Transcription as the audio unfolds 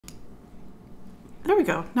There we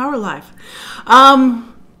go. Now we're live.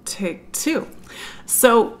 Take two.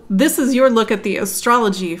 So this is your look at the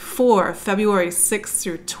astrology for February 6th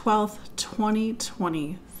through 12th,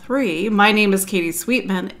 2023. My name is Katie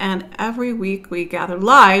Sweetman, and every week we gather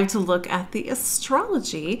live to look at the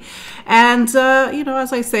astrology. And,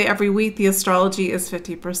 as I say every week, the astrology is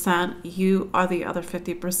 50%. You are the other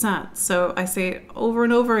 50%. So I say it over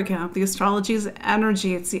and over again. The astrology is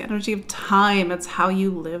energy. It's the energy of time. It's how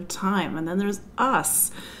you live time. And then there's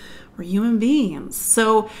us. We're human beings.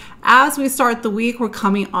 So as we start the week, we're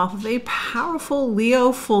coming off of a powerful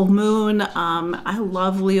Leo full moon. I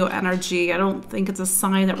love Leo energy. I don't think it's a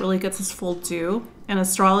sign that really gets its full due in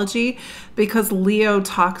astrology, because Leo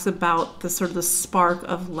talks about the sort of the spark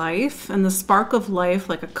of life, and the spark of life,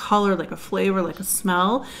 like a color, like a flavor, like a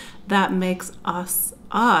smell, that makes us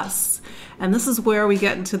us. And this is where we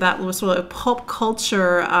get into that sort of pulp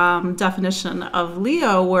culture definition of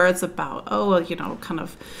Leo, where it's about, kind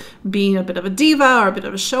of being a bit of a diva or a bit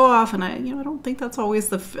of a show off. And I don't think that's always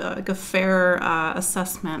a fair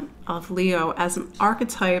assessment of Leo as an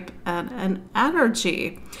archetype and an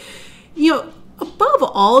energy. Above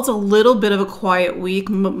all, it's a little bit of a quiet week.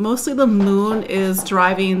 Mostly the moon is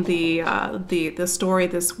driving the story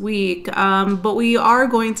this week. But we are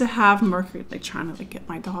going to have Mercury, trying to get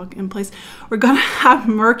my dog in place. We're going to have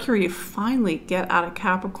Mercury finally get out of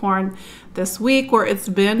Capricorn this week, where it's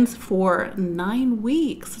been for 9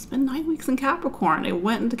 weeks. It's been 9 weeks in Capricorn. It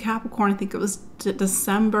went into Capricorn, I think it was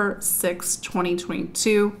December 6,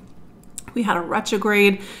 2022. We had a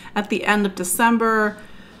retrograde at the end of December.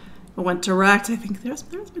 It went direct. I think there's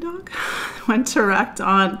my dog. Went direct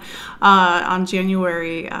on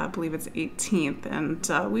January, I believe it's 18th, and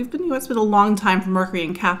it's been a long time for Mercury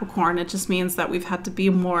in Capricorn. It just means that we've had to be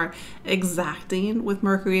more exacting with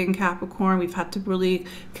Mercury in Capricorn. We've had to really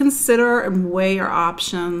consider and weigh our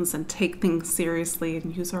options and take things seriously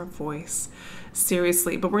and use our voice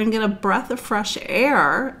seriously. But we're gonna get a breath of fresh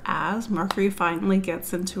air as Mercury finally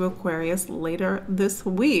gets into Aquarius later this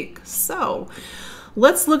week. So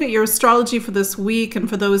let's look at your astrology for this week. And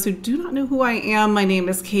for those who do not know who I am, my name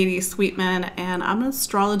is Katie Sweetman, and I'm an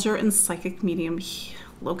astrologer and psychic medium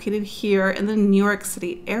located here in the New York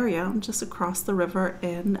City area. I'm just across the river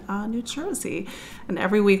in New Jersey. And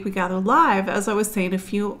every week we gather live, as I was saying a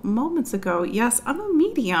few moments ago. Yes, I'm a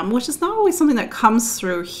medium, which is not always something that comes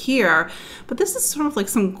through here, but this is sort of like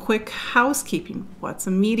some quick housekeeping. What's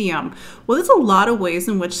a medium? Well, there's a lot of ways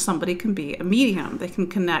in which somebody can be a medium. They can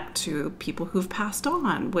connect to people who've passed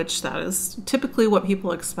on, which that is typically what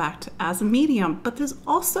people expect as a medium. But there's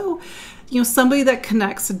also somebody that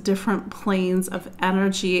connects to different planes of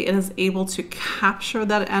energy and is able to capture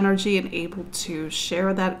that energy and able to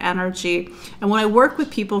share that energy. And when I work with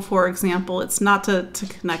people, for example, it's not to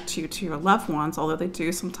connect you to your loved ones, although they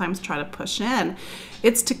do sometimes try to push in.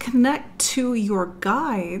 It's to connect to your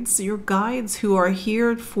guides who are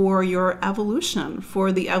here for your evolution,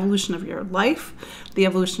 for the evolution of your life, the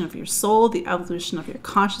evolution of your soul, the evolution of your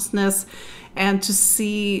consciousness, and to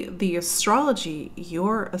see the astrology,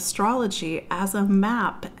 your astrology, as a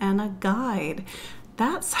map and a guide.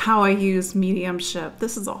 That's how I use mediumship.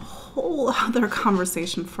 This is a whole other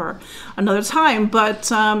conversation for another time,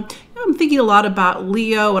 but I'm thinking a lot about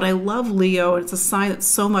Leo, and I love Leo. It's a sign that's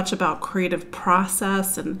so much about creative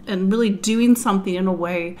process and really doing something in a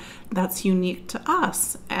way that's unique to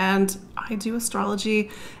us. And I do astrology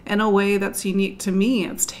in a way that's unique to me.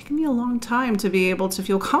 It's taken me a long time to be able to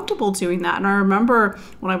feel comfortable doing that. And I remember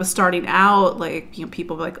when I was starting out,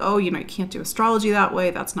 people were like, oh, you can't do astrology that way.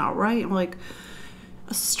 That's not right. I'm like,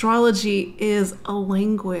 astrology is a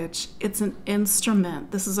language. It's an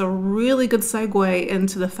instrument. This is a really good segue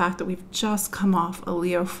into the fact that we've just come off a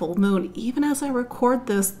Leo full moon. Even as I record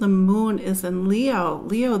this, the moon is in Leo.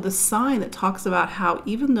 Leo, the sign that talks about how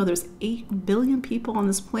even though there's 8 billion people on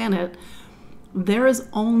this planet, there is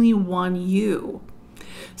only one you.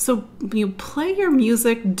 So you play your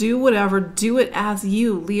music, do whatever, do it as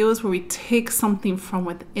you. Leo is where we take something from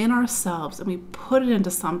within ourselves and we put it into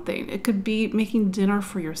something. It could be making dinner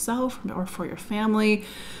for yourself or for your family.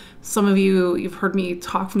 Some of you've heard me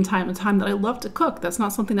talk from time to time that I love to cook. That's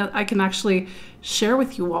not something that I can actually share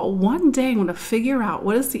with you all. One day I'm going to figure out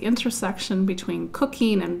what is the intersection between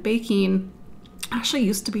cooking and baking. I actually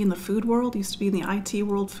used to be in the food world, used to be in the IT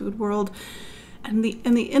world, food world. And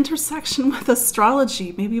the intersection with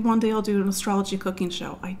astrology. Maybe one day I'll do an astrology cooking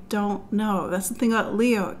show. I don't know. That's the thing about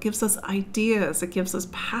Leo. It gives us ideas. It gives us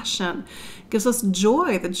passion. It gives us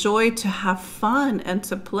joy, the joy to have fun and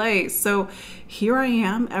to play. So here I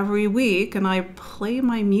am every week, and I play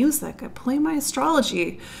my music. I play my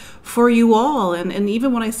astrology for you all. And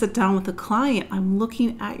even when I sit down with a client, I'm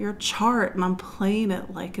looking at your chart and I'm playing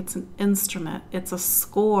it like it's an instrument. It's a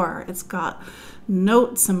score. It's got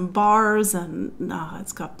notes and bars, and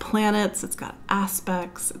it's got planets, it's got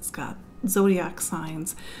aspects, it's got zodiac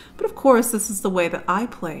signs. But of course, this is the way that I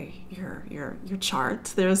play your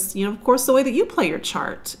chart. There's, of course, the way that you play your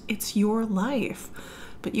chart. It's your life.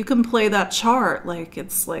 But you can play that chart like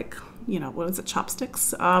it's like, what is it,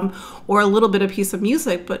 chopsticks? Or a little bit of piece of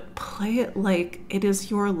music, but play it like it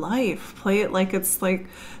is your life. Play it like it's like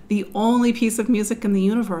the only piece of music in the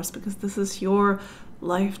universe, because this is your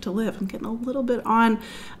life to live. I'm getting a little bit on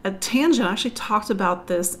a tangent. I actually talked about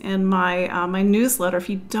this in my my newsletter. If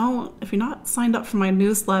you're not signed up for my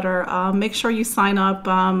newsletter, make sure you sign up.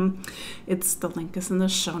 The link is in the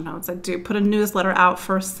show notes. I do put a newsletter out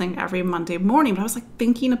first thing every Monday morning. But I was like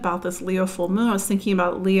thinking about this Leo full moon. I was thinking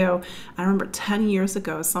about Leo. I remember 10 years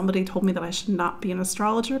ago, somebody told me that I should not be an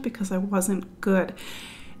astrologer because I wasn't good.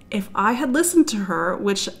 If I had listened to her,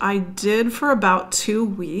 which I did for about 2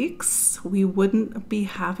 weeks, we wouldn't be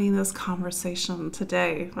having this conversation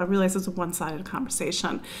today. I realize it's a one-sided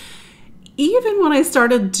conversation. Even when I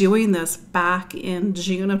started doing this back in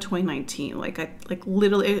June of 2019,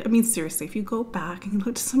 literally, seriously, if you go back and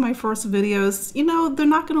look at some of my first videos, they're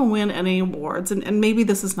not going to win any awards. And maybe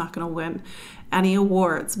this is not going to win any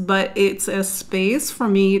awards, but it's a space for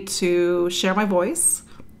me to share my voice,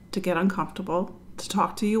 to get uncomfortable, to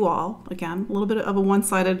talk to you all, again, a little bit of a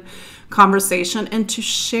one-sided conversation, and to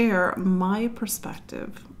share my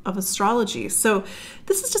perspective of astrology. So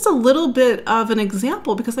this is just a little bit of an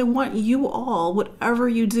example, because I want you all, whatever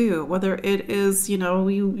you do, whether it is, you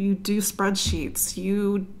do spreadsheets,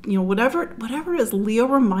 whatever it is, Leo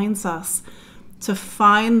reminds us to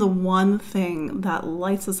find the one thing that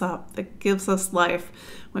lights us up, that gives us life.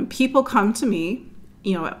 When people come to me,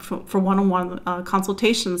 for one-on-one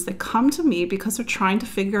consultations, they come to me because they're trying to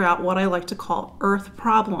figure out what I like to call Earth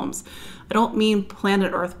problems. I don't mean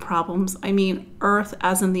planet Earth problems. I mean Earth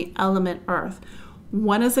as in the element Earth.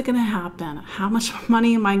 When is it going to happen? How much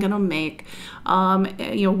money am I going to make?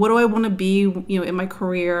 What do I want to be, in my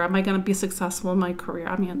career? Am I going to be successful in my career?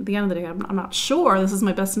 At the end of the day, I'm not sure. This is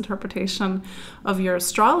my best interpretation of your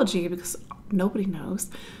astrology, because nobody knows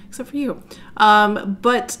except for you.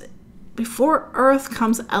 But before Earth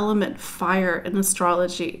comes element fire in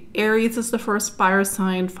astrology. Aries is the first fire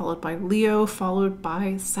sign, followed by Leo, followed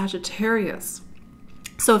by Sagittarius.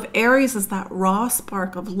 So if Aries is that raw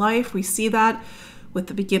spark of life, we see that with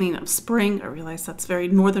the beginning of spring. I realize that's very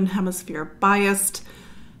northern hemisphere biased.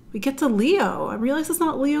 We get to Leo. I realize it's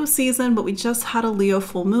not Leo season, but we just had a Leo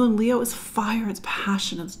full moon. Leo is fire, it's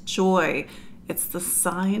passion, it's joy. It's the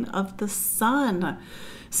sign of the sun.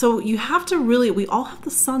 So you have to we all have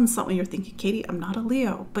the sun somewhere. You're thinking, Katie, I'm not a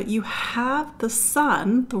Leo, but you have the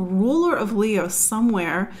sun, the ruler of Leo,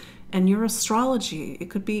 somewhere in your astrology. It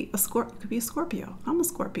could be a Scorpio. I'm a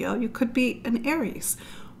Scorpio. You could be an Aries.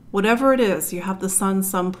 Whatever it is, you have the sun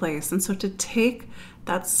someplace. And so to take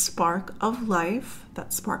that spark of life,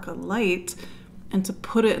 that spark of light, and to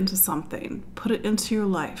put it into something, put it into your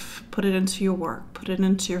life, put it into your work, put it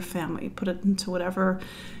into your family, put it into whatever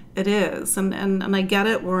it is. And I get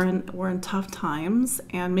it, we're in tough times,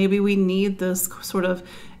 and maybe we need this sort of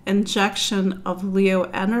injection of Leo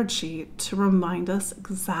energy to remind us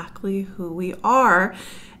exactly who we are,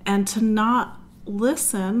 and to not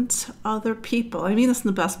listen to other people. I mean this in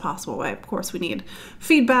the best possible way. Of course, we need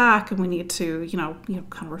feedback, and we need to,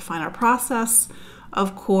 kind of refine our process,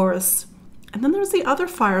 of course. And then there's the other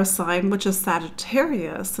fire sign, which is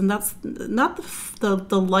Sagittarius, and that's not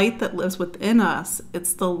the light that lives within us,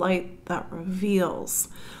 it's the light that reveals.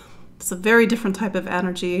 It's a very different type of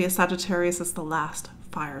energy. Sagittarius is the last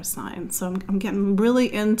fire sign. So I'm getting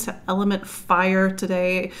really into element fire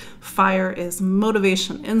today. Fire is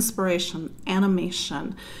motivation, inspiration,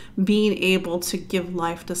 animation, being able to give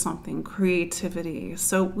life to something, creativity.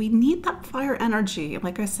 So we need that fire energy.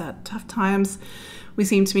 Like I said, tough times we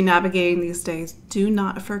seem to be navigating these days. Do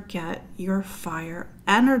not forget your fire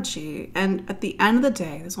energy. And at the end of the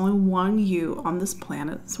day, there's only one you on this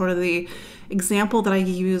planet. Sort of the example that I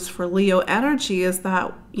use for Leo energy is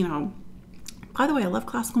that, by the way, I love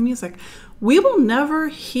classical music. We will never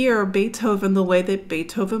hear Beethoven the way that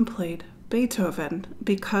Beethoven played Beethoven,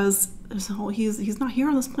 because he's not here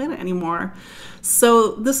on this planet anymore.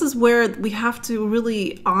 So this is where we have to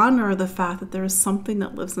really honor the fact that there is something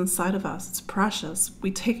that lives inside of us. It's precious.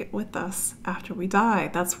 We take it with us after we die.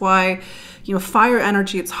 That's why, fire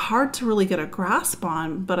energy, it's hard to really get a grasp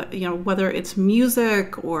on, but whether it's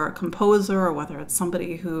music or a composer, or whether it's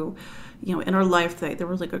somebody who, in our life, they're a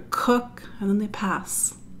really good cook, and then they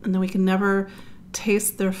pass, and then we can never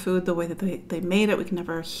taste their food the way that they made it. We can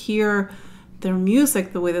never hear their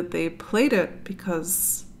music the way that they played it,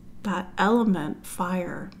 because that element,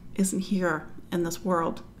 fire, isn't here in this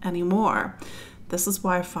world anymore. This is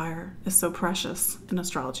why fire is so precious in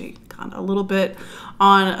astrology. Kind of a little bit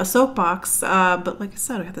on a soapbox, but like I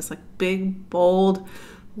said, we had this like big, bold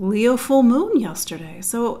Leo full moon yesterday.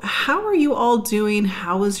 So how are you all doing?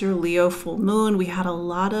 How was your Leo full moon? We had a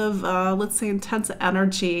lot of, let's say, intense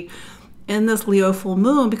energy in this Leo full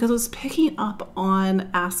moon because it was picking up on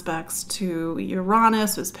aspects to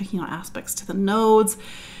Uranus, it was picking on aspects to the nodes.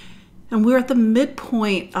 And we're at the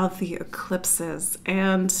midpoint of the eclipses,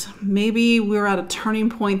 and maybe we're at a turning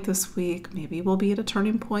point this week. Maybe we'll be at a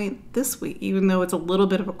turning point this week, even though it's a little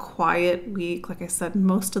bit of a quiet week. Like I said,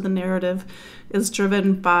 most of the narrative is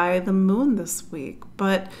driven by the moon this week.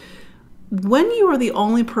 But when you are the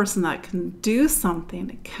only person that can do something,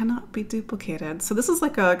 it cannot be duplicated. So this is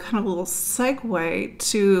like a kind of a little segue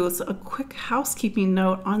to a quick housekeeping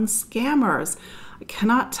note on scammers. I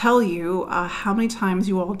cannot tell you how many times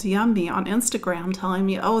you all DM me on Instagram telling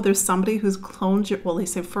me, oh, there's somebody who's cloned your, well, they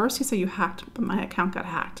say first you say you hacked, but my account got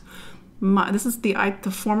hacked. This is the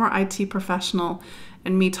former IT professional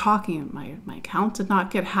and me talking. My account did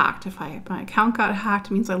not get hacked. If my account got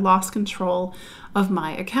hacked, it means I lost control of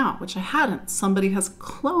my account, which I hadn't. Somebody has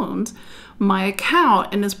cloned my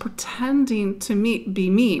account and is pretending to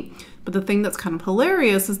be me. But the thing that's kind of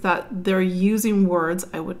hilarious is that they're using words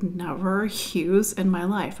I would never use in my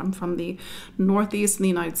life. I'm from the Northeast in the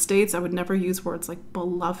United States. I would never use words like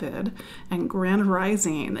beloved and grand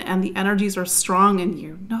rising, and the energies are strong in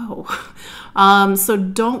you. No. So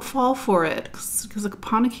don't fall for it, because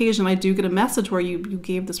upon occasion I do get a message where you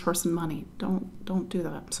gave this person money. Don't do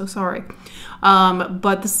that. I'm so sorry.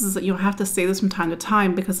 But this is, you have to say this from time to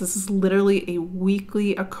time, because this is literally a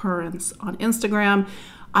weekly occurrence on Instagram.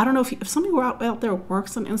 I don't know if somebody out there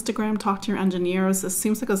works on Instagram, talk to your engineers. This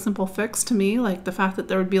seems like a simple fix to me, like the fact that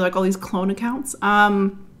there would be like all these clone accounts.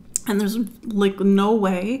 And there's like no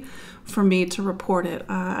way for me to report it.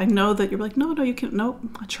 I know that you're like, no, you can't. Nope,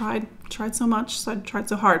 I tried so much. So I tried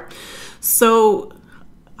so hard. So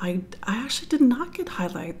I actually did not get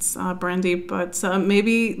highlights, Brandy, but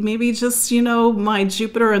maybe just, my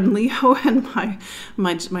Jupiter and Leo and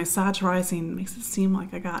my Sag rising makes it seem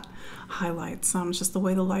like I got highlights. Just the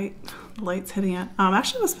way the light's hitting it.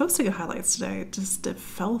 Actually, I was supposed to get highlights today. It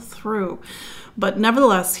fell through. But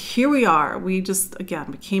nevertheless, here we are. We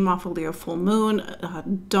came off a Leo full moon.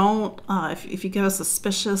 If you get a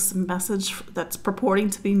suspicious message that's purporting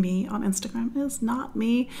to be me on Instagram, it is not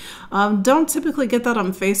me. Don't typically get that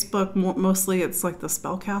on Facebook. Mostly it's like the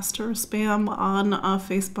spellcaster spam on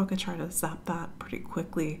Facebook. I try to zap that pretty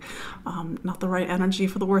quickly. Not the right energy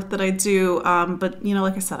for the work that I do. But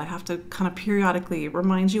like I said, I have to kind of periodically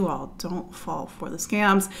remind you all, don't fall for the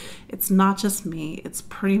scams. It's not just me. It's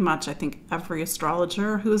pretty much, I think, every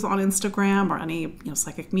astrologer who's on Instagram or any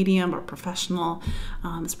psychic medium or professional.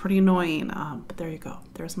 It's pretty annoying, but there you go.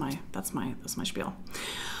 That's my spiel.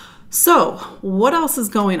 So what else is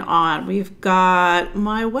going on? We've got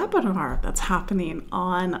my webinar that's happening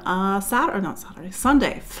on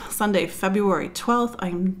Sunday, February 12th.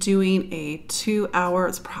 I'm doing a 2-hour,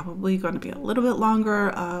 it's probably going to be a little bit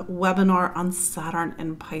longer, webinar on Saturn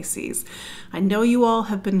and Pisces. I know you all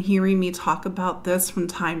have been hearing me talk about this from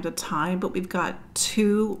time to time, but we've got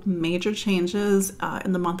 2 major changes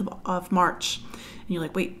in the month of March. And you're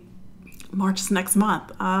like, wait, March is next month.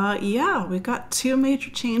 Yeah, we've got 2 major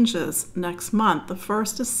changes next month. The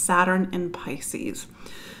first is Saturn in Pisces.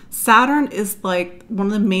 Saturn is like one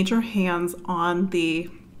of the major hands on the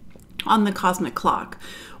cosmic clock.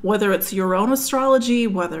 Whether it's your own astrology,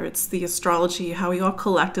 whether it's the astrology, how we all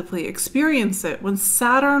collectively experience it. When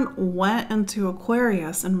Saturn went into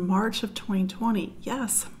Aquarius in March of 2020,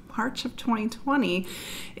 yes, March of 2020,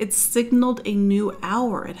 it signaled a new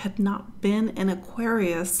hour. It had not been in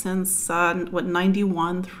Aquarius since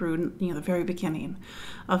 91 through the very beginning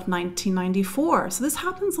of 1994. So this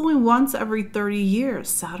happens only once every 30 years.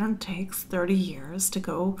 Saturn takes 30 years to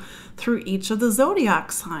go through each of the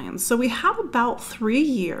zodiac signs. So we have about 3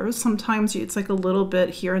 years. Sometimes it's like a little bit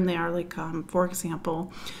here and there. Like for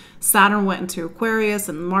example, Saturn went into Aquarius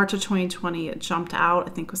in March of 2020. It jumped out,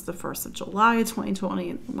 I think it was the 1st of July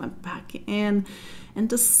 2020, and went back in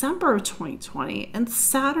December of 2020. And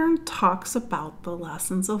Saturn talks about the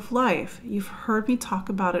lessons of life. You've heard me talk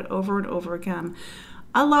about it over and over again.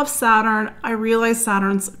 I love Saturn. I realize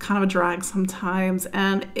Saturn's kind of a drag sometimes,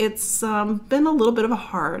 and it's been a little bit of a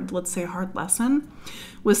hard lesson.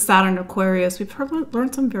 With Saturn Aquarius, we've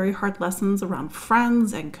learned some very hard lessons around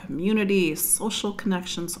friends and community, social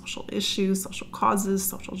connections, social issues, social causes,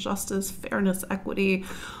 social justice, fairness, equity.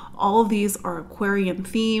 All of these are Aquarian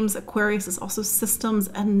themes. Aquarius is also systems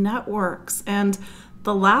and networks. And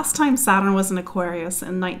the last time Saturn was in Aquarius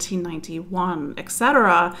in 1991,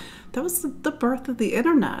 etc., that was the birth of the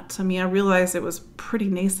internet. I mean, I realized it was pretty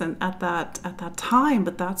nascent at that time,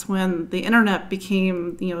 but that's when the internet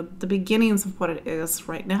became, the beginnings of what it is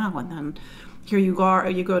right now. And then here you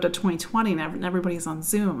go to 2020, and everybody's on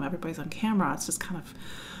Zoom, everybody's on camera. It's just kind of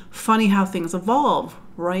funny how things evolve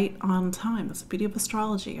right on time. That's the beauty of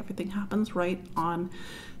astrology. Everything happens right on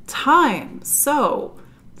time. So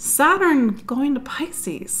Saturn going to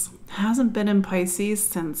Pisces, hasn't been in Pisces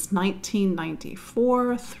since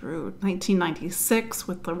 1994 through 1996.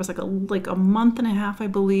 There was like a month and a half, I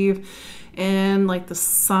believe, in like the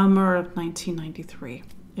summer of 1993.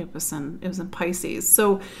 It was in Pisces.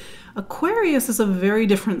 So Aquarius is a very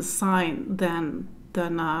different sign than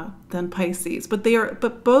Pisces,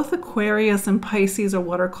 but both Aquarius and Pisces are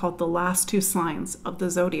what are called the last two signs of the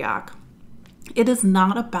zodiac. It is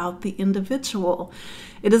not about the individual.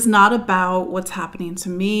 It is not about what's happening to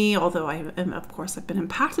me, although I've been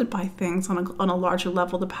impacted by things on a larger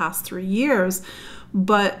level the past 3 years.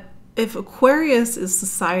 But if Aquarius is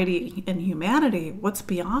society and humanity, what's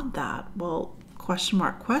beyond that? Well, question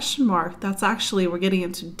mark. That's actually, we're getting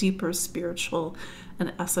into deeper spiritual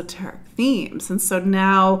and esoteric themes. And so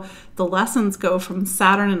now the lessons go from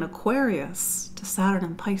Saturn in Aquarius to Saturn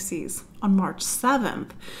in Pisces on March 7th.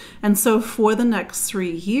 And so for the next 3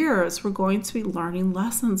 years, we're going to be learning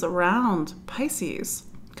lessons around Pisces,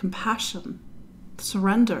 compassion,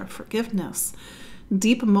 surrender, forgiveness,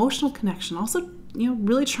 deep emotional connection. Also,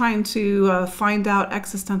 really trying to find out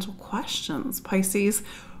existential questions. Pisces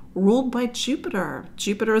ruled by Jupiter.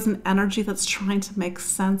 Jupiter is an energy that's trying to make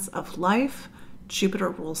sense of life. Jupiter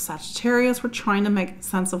rules Sagittarius. We're trying to make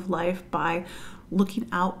sense of life by looking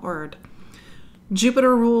outward.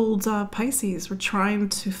 Jupiter ruled Pisces. We're trying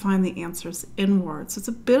to find the answers inwards. It's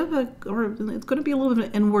it's going to be a little bit of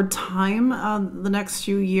an inward time the next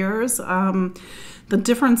few years. The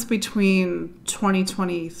difference between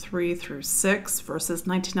 2023 through 6 versus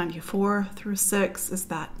 1994 through 6 is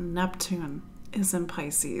that Neptune is in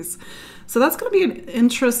Pisces. So that's going to be an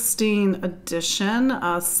interesting addition.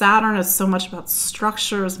 Saturn is so much about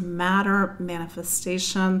structures, matter,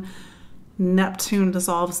 manifestation. Neptune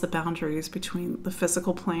dissolves the boundaries between the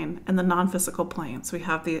physical plane and the non-physical plane. So we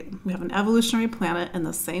have an evolutionary planet in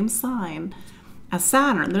the same sign as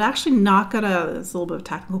Saturn. They're actually not gonna, it's a little bit of a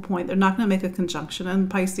technical point, they're not gonna make a conjunction in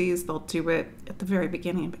Pisces. They'll do it at the very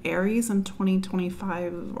beginning of Aries in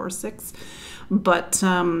 2025 or 6. But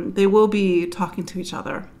they will be talking to each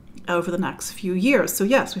other over the next few years. So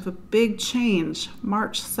yes, we have a big change.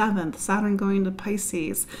 March 7th, Saturn going to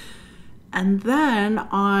Pisces. And then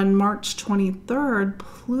on March 23rd,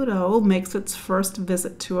 Pluto makes its first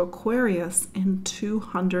visit to Aquarius in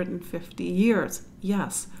 250 years.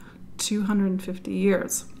 Yes, 250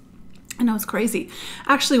 years. I know, it's crazy.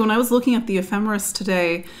 Actually, when I was looking at the ephemeris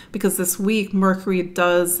today, because this week Mercury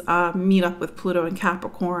does meet up with Pluto in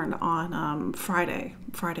Capricorn on Friday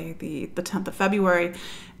the 10th of February,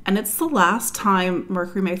 and it's the last time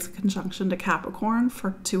Mercury makes a conjunction to Capricorn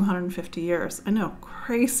for 250 years. I know,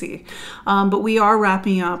 crazy. But we are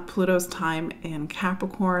wrapping up Pluto's time in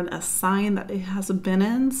Capricorn, a sign that it hasn't been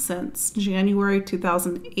in since January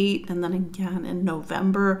 2008, and then again in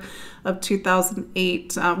November of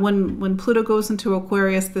 2008. When Pluto goes into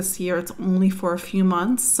Aquarius this year, it's only for a few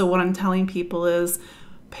months. So what I'm telling people is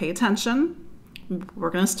pay attention. We're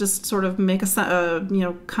going to just sort of make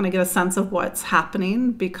kind of get a sense of what's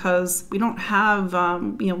happening, because we don't have,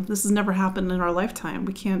 this has never happened in our lifetime.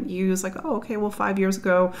 We can't use 5 years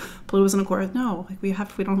ago, Pluto was in Aquarius. No, we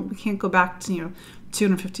can't go back to,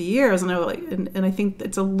 250 years. And I think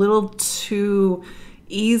it's a little too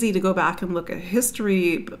easy to go back and look at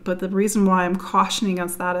history. But the reason why I'm cautioning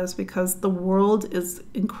against that is because the world is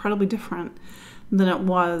incredibly different than it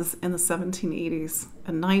was in the 1780s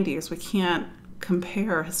and 90s. We can't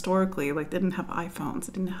compare historically. They didn't have iPhones.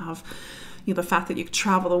 They didn't have the fact that you could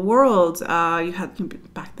travel the world.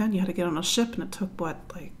 Back then you had to get on a ship, and it took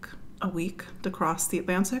a week to cross the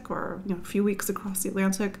Atlantic, or a few weeks to cross the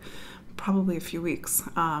Atlantic, probably a few weeks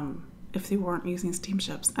if they weren't using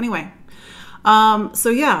steamships. Anyway, so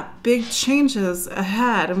yeah, big changes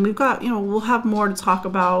ahead, and we've got we'll have more to talk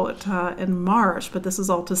about in March. But this is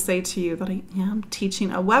all to say to you that I am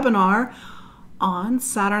teaching a webinar on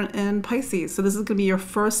Saturn in Pisces. So this is going to be your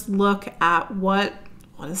first look at what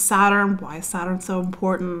is Saturn, why is Saturn so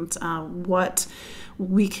important, what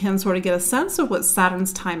we can sort of get a sense of what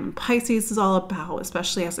Saturn's time in Pisces is all about,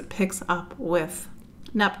 especially as it picks up with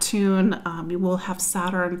Neptune. You will have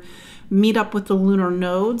Saturn meet up with the lunar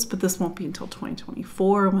nodes, but this won't be until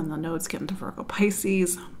 2024 when the nodes get into Virgo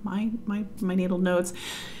Pisces, my natal nodes.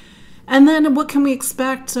 And then what can we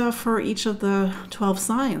expect for each of the 12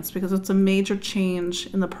 signs? Because it's a major change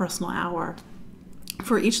in the personal hour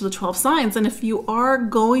for each of the 12 signs. And if you are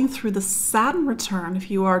going through the Saturn return, if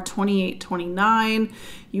you are 28, 29,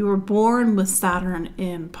 you were born with Saturn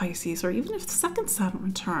in Pisces, or even if the second Saturn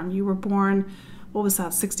return, you were born, what was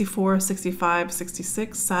that, 64, 65,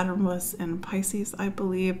 66, Saturn was in Pisces, I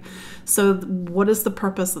believe. So what is the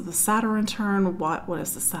purpose of the Saturn return? What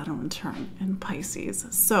is the Saturn return in Pisces?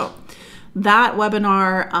 So that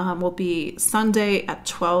webinar will be Sunday at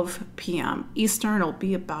 12 p.m. Eastern. It'll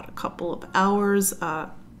be about a couple of hours.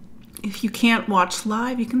 If you can't watch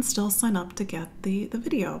live, you can still sign up to get the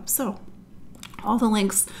video. So all the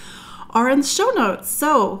links are in the show notes.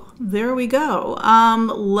 So there we go.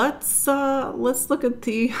 Let's look at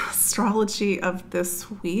the astrology of this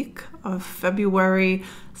week of February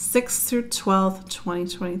 6th through 12th,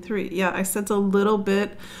 2023. Yeah, I said it's a little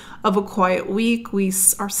bit of a quiet week. We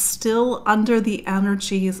are still under the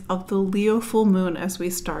energies of the Leo full moon as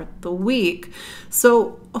we start the week.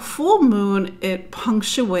 So a full moon, it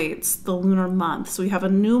punctuates the lunar month. So we have a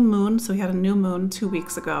new moon. So we had a new moon 2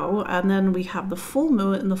 weeks ago, and then we have the full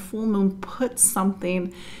moon, and the full moon puts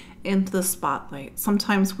something into the spotlight.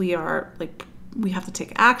 Sometimes we have to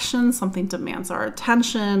take action. Something demands our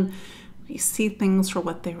attention. We see things for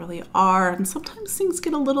what they really are, and sometimes things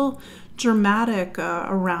get a little dramatic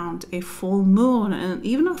around a full moon, and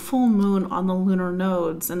even a full moon on the lunar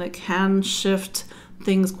nodes, and it can shift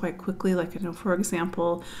things quite quickly. Like, for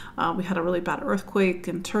example, we had a really bad earthquake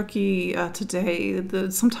in Turkey today.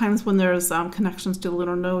 Sometimes when there's connections to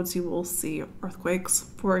lunar nodes, you will see earthquakes,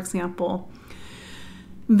 for example.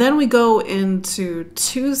 Then we go into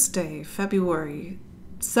Tuesday, February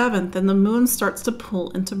 7th, and the moon starts to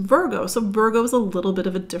pull into Virgo. So Virgo is a little bit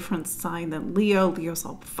of a different sign than Leo. Leo's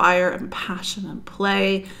all fire and passion and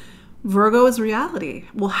play. Virgo is reality.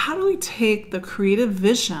 Well, how do we take the creative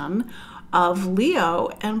vision of Leo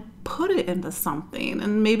and put it into something?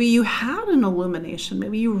 And maybe you had an illumination,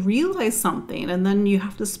 maybe you realized something, and then you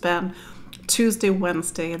have to spend Tuesday,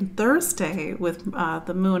 Wednesday, and Thursday with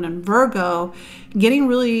the moon in Virgo, getting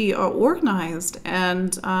really organized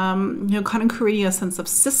and kind of creating a sense of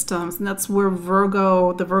systems. And that's where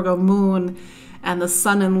the Virgo moon and the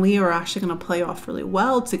sun and Leo are actually going to play off really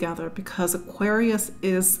well together, because Aquarius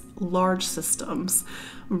is large systems.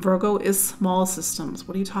 Virgo is small systems.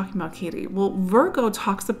 What are you talking about, Katie? Well, Virgo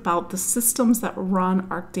talks about the systems that run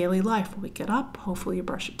our daily life. When we get up, hopefully you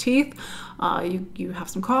brush your teeth, you have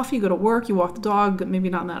some coffee, you go to work, you walk the dog, maybe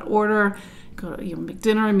not in that order, go to make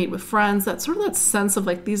dinner and meet with friends. That sort of that sense of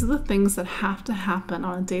like, these are the things that have to happen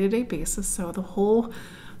on a day-to-day basis. So the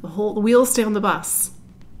wheels stay on the bus.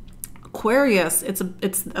 Aquarius, it's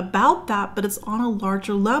about that, but it's on a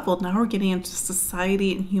larger level. Now we're getting into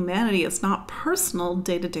society and humanity. It's not personal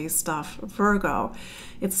day-to-day stuff, Virgo.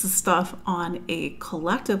 It's the stuff on a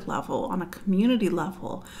collective level, on a community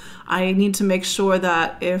level. I need to make sure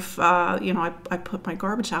that if, I put my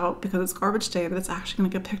garbage out because it's garbage day, that it's actually going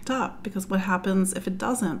to get picked up. Because what happens if it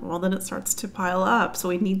doesn't? Well, then it starts to pile up. So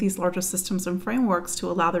we need these larger systems and frameworks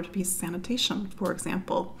to allow there to be sanitation, for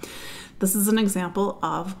example. This is an example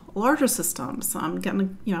of larger systems.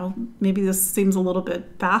 Maybe this seems a little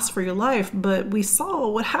bit fast for your life, but we saw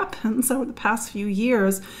what happens over the past few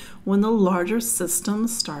years when the larger system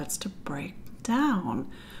starts to break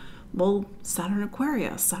down. Well, Saturn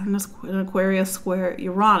Aquarius, square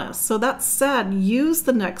Uranus. So that said, use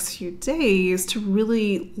the next few days to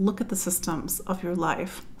really look at the systems of your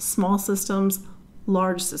life. Small systems,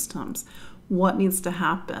 large systems. What needs to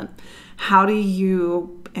happen? How do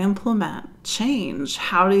you implement change?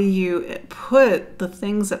 How do you put the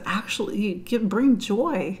things that actually bring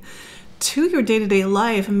joy to your day-to-day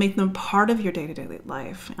life and make them part of your day-to-day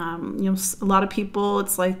life? A lot of people,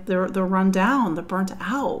 it's like they're run down, they're burnt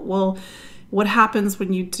out. Well, what happens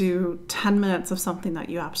when you do 10 minutes of something that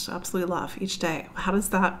you absolutely love each day? How does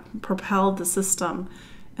that propel the system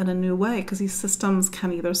in a new way? Because these systems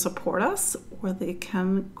can either support us or they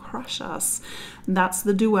can crush us. And that's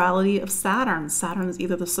the duality of Saturn. Saturn is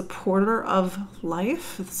either the supporter of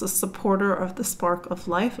life, it's a supporter of the spark of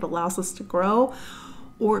life, it allows us to grow,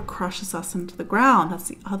 or it crushes us into the ground. That's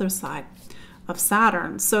the other side of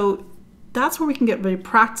Saturn. So that's where we can get very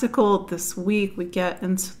practical this week. We get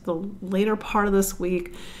into the later part of this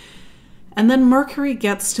week. And then Mercury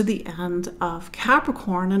gets to the end of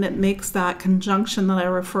Capricorn, and it makes that conjunction that I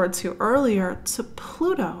referred to earlier to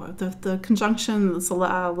Pluto. The conjunction is the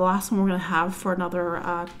last one we're going to have for another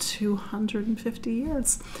 250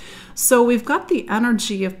 years. So we've got the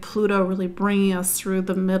energy of Pluto really bringing us through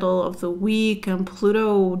the middle of the week, and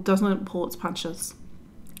Pluto doesn't pull its punches.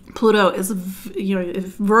 Pluto is,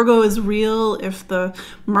 if Virgo is real, if the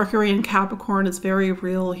Mercury in Capricorn is very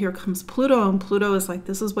real, here comes Pluto, and Pluto is like,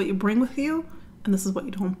 this is what you bring with you, and this is what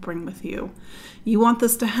you don't bring with you. You want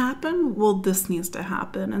this to happen? Well, this needs to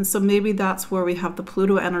happen. And so maybe that's where we have the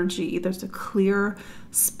Pluto energy, either to clear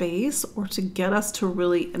space or to get us to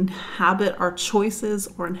really inhabit our choices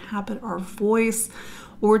or inhabit our voice,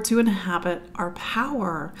 or to inhabit our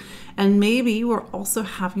power. And maybe we're also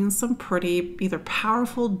having some pretty either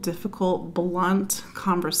powerful, difficult, blunt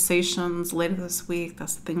conversations later this week.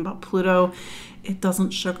 That's the thing about Pluto. It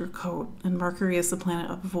doesn't sugarcoat. And Mercury is the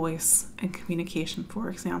planet of voice and communication, for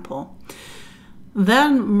example.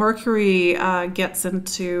 Then Mercury gets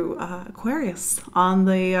into Aquarius on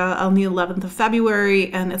the 11th of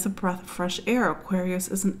February, and it's a breath of fresh air. Aquarius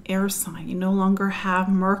is an air sign. You no longer have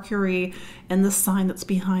Mercury in the sign that's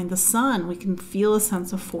behind the sun. We can feel a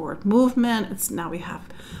sense of forward movement. Now we have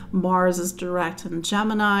Mars is direct in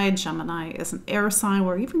Gemini. Gemini is an air sign.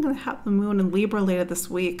 We're even going to have the moon in Libra later this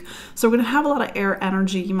week. So we're going to have a lot of air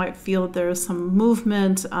energy. You might feel that there's some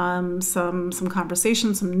movement, some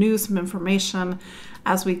conversation, some news, some information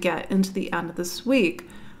as we get into the end of this week.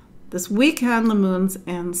 This weekend, the moon's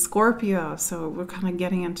in Scorpio, so we're kind of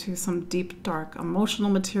getting into some deep, dark emotional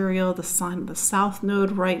material. The sign of the South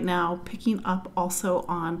Node right now, picking up also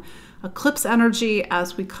on eclipse energy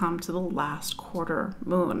as we come to the last quarter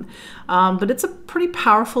moon. But it's a pretty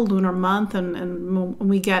powerful lunar month, and when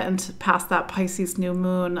we get into past that Pisces new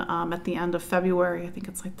moon at the end of February, I think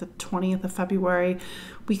it's like the 20th of February,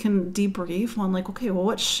 we can debrief on like, okay, well,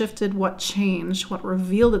 what shifted, what changed, what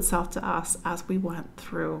revealed itself to us as we went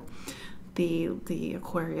through the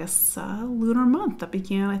Aquarius lunar month that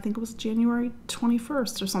began, I think it was January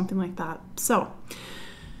 21st or something like that. So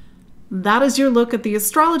that is your look at the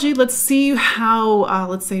astrology. Let's see how,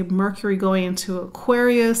 let's say, Mercury going into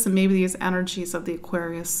Aquarius and maybe these energies of the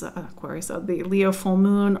Aquarius of the Leo full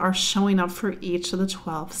moon are showing up for each of the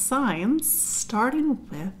 12 signs, starting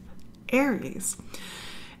with Aries.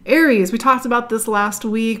 Aries, we talked about this last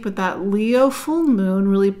week, but that Leo full moon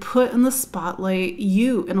really put in the spotlight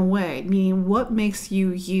you in a way, meaning what makes you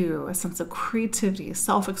you, a sense of creativity,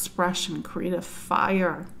 self-expression, creative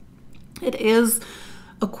fire. It is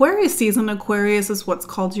Aquarius season. Aquarius is what's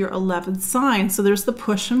called your 11th sign. So there's the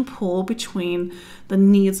push and pull between the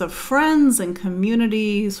needs of friends and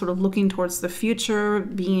community, sort of looking towards the future,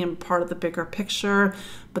 being part of the bigger picture,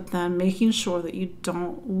 but then making sure that you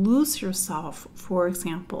don't lose yourself. For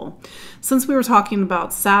example, since we were talking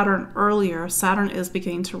about Saturn earlier, Saturn is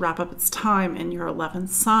beginning to wrap up its time in your 11th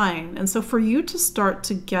sign. And so for you to start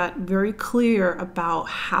to get very clear about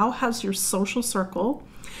how has your social circle,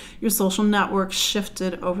 your social network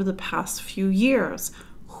shifted over the past few years.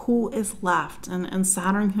 Who is left? And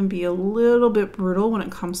Saturn can be a little bit brutal when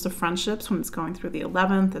it comes to friendships, when it's going through the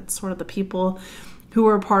 11th. It's sort of the people who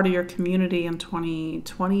are part of your community in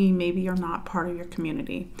 2020 maybe are not part of your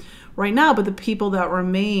community right now, but the people that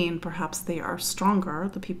remain, perhaps they are stronger,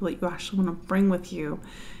 the people that you actually want to bring with you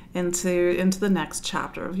into the next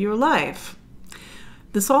chapter of your life.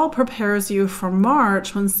 This all prepares you for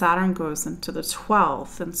March when Saturn goes into the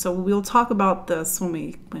 12th. And so we'll talk about this when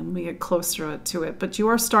we get closer to it. But you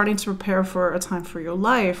are starting to prepare for a time for your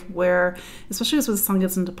life where, especially as the sun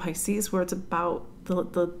gets into Pisces, where it's about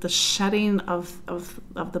the shedding of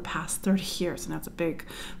the past 30 years. And that's a big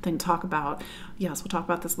thing to talk about. Yes, we'll talk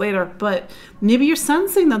about this later. But maybe you're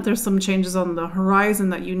sensing that there's some changes on the horizon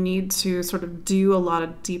that you need to sort of do a lot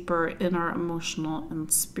of deeper inner emotional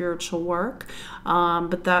and spiritual work.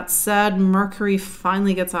 But that said, Mercury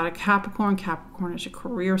finally gets out of Capricorn. Capricorn is your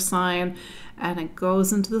career sign, and it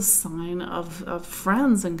goes into the sign of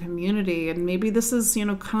friends and community. And maybe this is,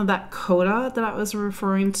 kind of that coda that I was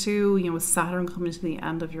referring to, with Saturn coming to the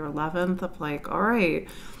end of your 11th, of like, all right,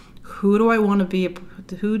 who do I want to be?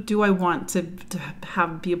 Who do I want to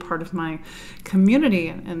have be a part of my community,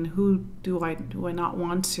 and who do I not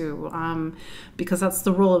want to? Because that's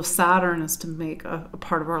the role of Saturn, is to make a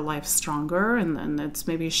part of our life stronger, and it's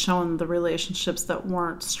maybe shown the relationships that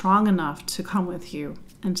weren't strong enough to come with you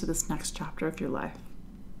into this next chapter of your life.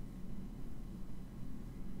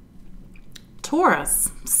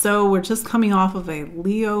 Taurus. So we're just coming off of a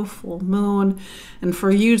Leo full moon. And for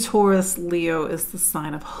you, Taurus, Leo is the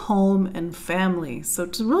sign of home and family. So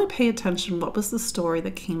to really pay attention, what was the story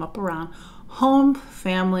that came up around home,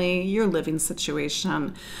 family, your living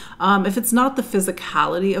situation? If it's not the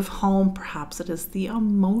physicality of home, perhaps it is the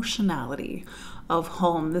emotionality of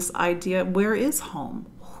home. This idea, where is home?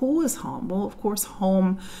 Who is home? Well, of course,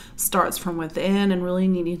 home starts from within, and really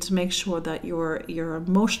needing to make sure that your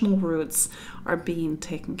emotional roots are being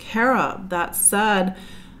taken care of. That said,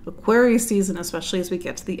 Aquarius season, especially as we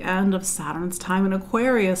get to the end of Saturn's time in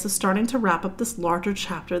Aquarius, is starting to wrap up this larger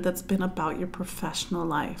chapter that's been about your professional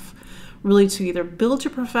life. Really to either build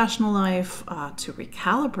your professional life, to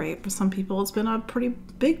recalibrate. For some people, it's been a pretty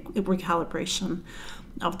big recalibration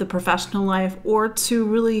of the professional life, or to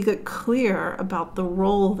really get clear about the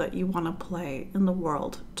role that you want to play in the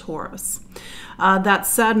world, Taurus. That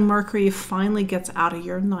said, Mercury finally gets out of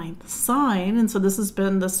your 9th sign, and so this has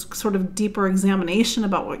been this sort of deeper examination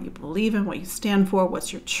about what you believe in, what you stand for,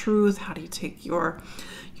 what's your truth, how do you take your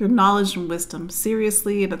knowledge and wisdom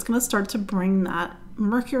seriously, and it's going to start to bring that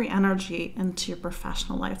Mercury energy into your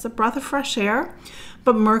professional life. It's a breath of fresh air,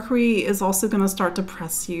 but Mercury is also going to start to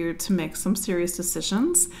press you to make some serious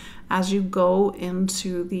decisions as you go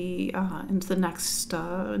into the end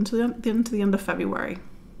of February.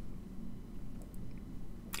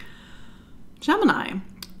 Gemini.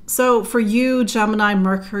 So for you, Gemini,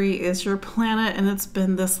 Mercury is your planet, and it's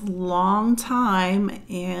been this long time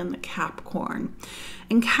in Capricorn.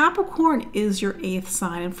 And Capricorn is your 8th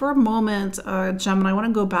sign. And for a moment, Gemini, I want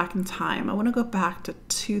to go back in time. I want to go back to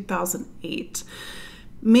 2008.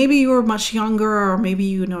 Maybe you were much younger, or maybe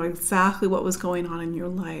you know exactly what was going on in your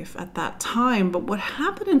life at that time. But what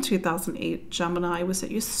happened in 2008, Gemini, was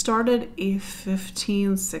that you started a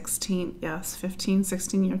 15,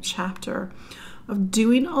 16-year chapter of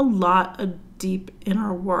doing a lot of deep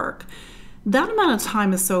inner work. That amount of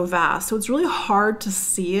time is so vast, so it's really hard to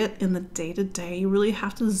see it in the day-to-day. You really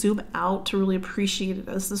have to zoom out to really appreciate it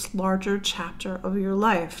as this larger chapter of your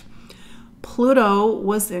life. Pluto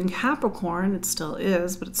was in Capricorn, it still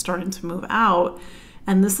is, but it's starting to move out.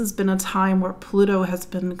 And this has been a time where Pluto has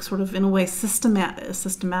been sort of, in a way,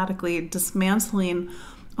 systematically dismantling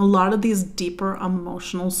a lot of these deeper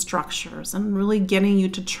emotional structures and really getting you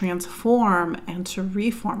to transform and to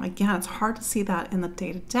reform. Again, it's hard to see that in the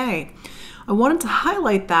day-to-day. I wanted to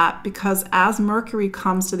highlight that because as Mercury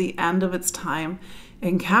comes to the end of its time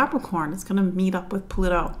in Capricorn, it's going to meet up with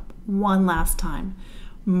Pluto one last time.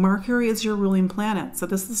 Mercury is your ruling planet. So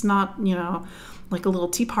this is not, like a little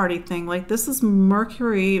tea party thing. Like, this is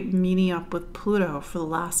Mercury meeting up with Pluto for the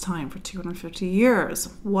last time for 250 years.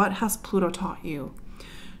 What has Pluto taught you?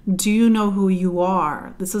 Do you know who you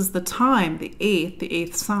are? This is the time, the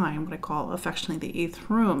eighth sign, what I call affectionately the 8th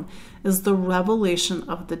room, is the revelation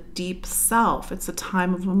of the deep self. It's a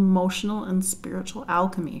time of emotional and spiritual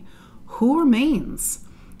alchemy. Who remains?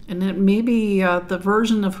 And it may be the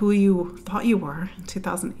version of who you thought you were in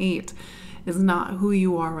 2008 is not who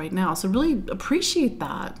you are right now. So really appreciate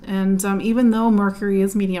that. And even though Mercury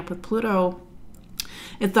is meeting up with Pluto,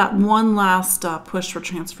 it's that one last push for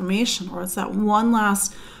transformation, or it's that one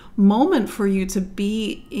last moment for you to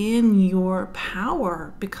be in your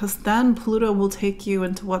power, because then Pluto will take you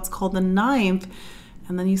into what's called the 9th,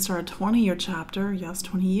 and then you start a 20-year chapter, yes,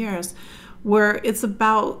 20 years, where it's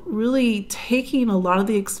about really taking a lot of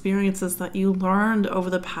the experiences that you learned over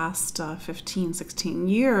the past 15, 16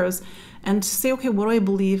 years and to say, okay, what do I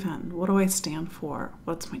believe in? What do I stand for?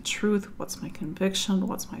 What's my truth? What's my conviction?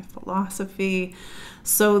 What's my philosophy?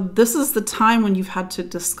 So this is the time when you've had to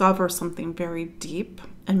discover something very deep,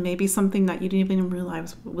 and maybe something that you didn't even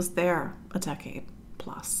realize was there a decade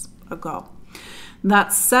plus ago.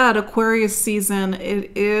 That said, Aquarius season,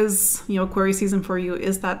 it is, Aquarius season for you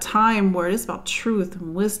is that time where it is about truth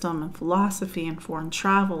and wisdom and philosophy and foreign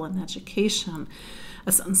travel and education,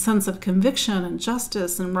 a sense of conviction and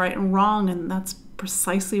justice and right and wrong. And that's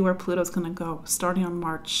precisely where Pluto's going to go starting on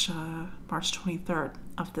March 23rd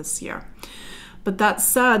of this year. But that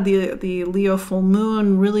said, the Leo full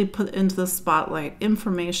moon really put into the spotlight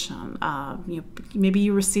information. Maybe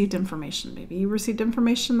you received information. Maybe you received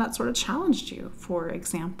information that sort of challenged you, for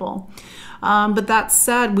example. But that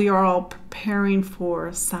said, we are all preparing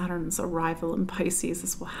for Saturn's arrival in Pisces.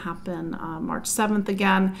 This will happen March 7th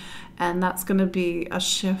again, and that's going to be a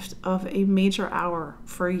shift of a major hour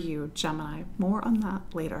for you, Gemini. More on that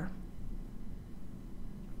later.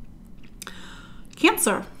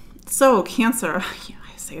 Cancer. So Cancer,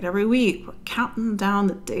 I say it every week, we're counting down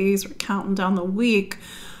the days, we're counting down the week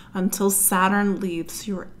until Saturn leaves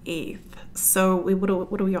your 8th. So what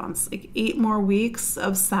are we on? It's like 8 more weeks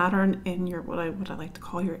of Saturn in your, what I like to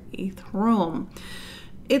call your 8th room.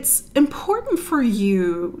 It's important for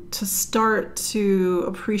you to start to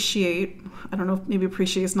appreciate, I don't know if maybe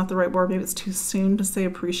appreciate is not the right word, maybe it's too soon to say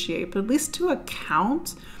appreciate, but at least to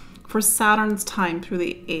account for Saturn's time through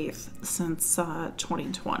the 8th since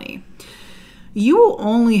 2020. You will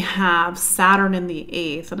only have Saturn in the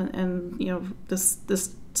 8th, and you know,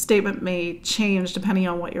 this statement may change depending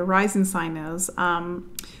on what your rising sign is.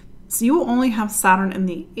 So you will only have Saturn in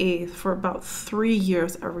the 8th for about 3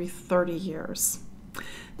 years every 30 years.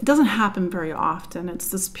 It doesn't happen very often. It's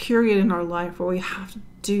this period in our life where we have to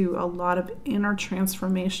do a lot of inner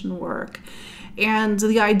transformation work. And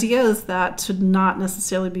the idea is that to not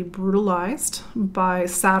necessarily be brutalized by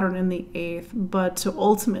Saturn in the 8th, but to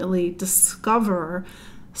ultimately discover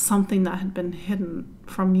something that had been hidden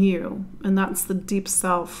from you. And that's the deep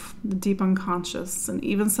self, the deep unconscious, and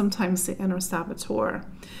even sometimes the inner saboteur.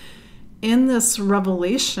 In this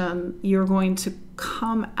revelation, you're going to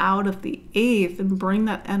come out of the 8th and bring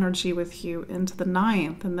that energy with you into the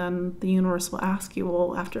 9th. And then the universe will ask you,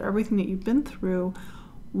 well, after everything that you've been through,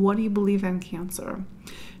 what do you believe in, Cancer? And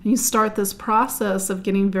you start this process of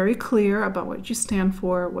getting very clear about what you stand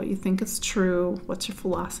for, what you think is true, what's your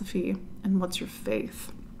philosophy, and what's your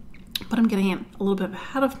faith. But I'm getting a little bit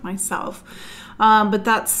ahead of myself. But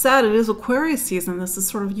that said, it is Aquarius season. This is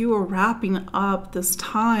sort of you are wrapping up this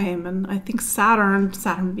time. And I think Saturn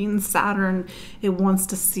being Saturn, it wants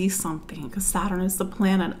to see something, because Saturn is the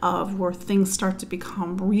planet of where things start to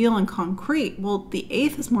become real and concrete. Well, the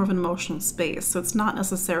 8th is more of an emotional space, so it's not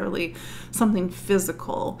necessarily something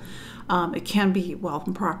physical. It can be wealth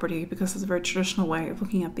and property, because it's a very traditional way of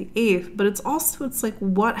looking at the 8th, but it's like,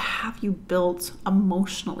 what have you built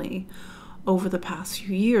emotionally over the past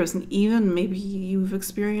few years? And even maybe you've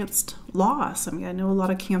experienced loss. I mean, I know a lot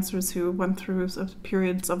of Cancers who went through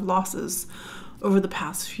periods of losses over the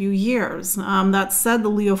past few years. That said, the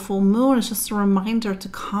Leo full moon is just a reminder to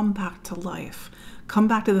come back to life. Come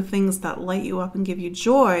back to the things that light you up and give you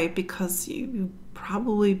joy, because you've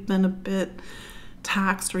probably been a bit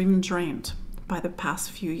taxed or even drained by the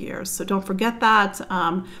past few years. So don't forget that.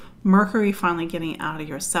 Mercury finally getting out of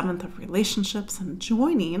your 7th of relationships and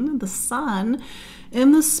joining the Sun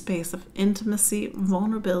in the space of intimacy,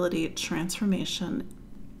 vulnerability, transformation,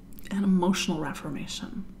 and emotional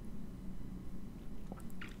reformation.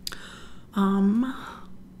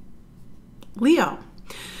 Leo.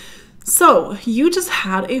 So you just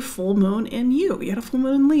had a full moon in you. You had a full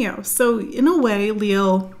moon in Leo. So in a way,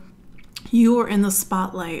 Leo, you are in the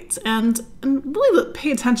spotlight, and really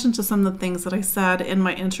pay attention to some of the things that I said in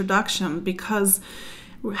my introduction, because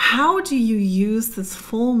how do you use this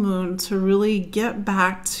full moon to really get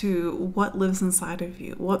back to what lives inside of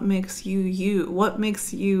you? What makes you you? What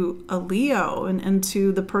makes you a Leo? And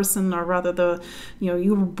to the person, or rather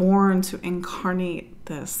you were born to incarnate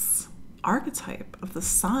this archetype of the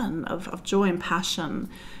sun, of joy and passion,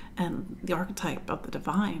 and the archetype of the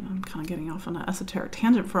divine. I'm kind of getting off on an esoteric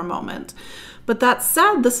tangent for a moment. But that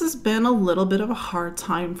said, this has been a little bit of a hard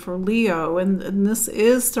time for Leo, and this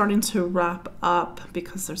is starting to wrap up,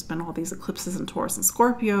 because there's been all these eclipses in Taurus and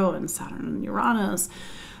Scorpio, and Saturn and Uranus.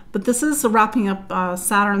 But this is wrapping up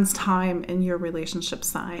Saturn's time in your relationship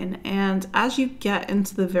sign. And as you get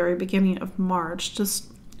into the very beginning of March,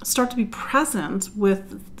 just start to be present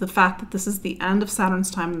with the fact that this is the end of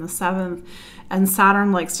Saturn's time in the 7th, and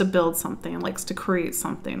Saturn likes to build something, likes to create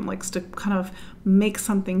something, likes to kind of make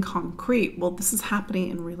something concrete. Well, this is happening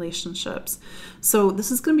in relationships. So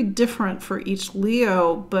this is going to be different for each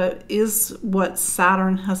Leo, but is what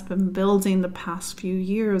Saturn has been building the past few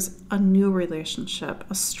years a new relationship,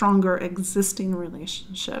 a stronger existing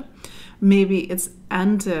relationship? Maybe it's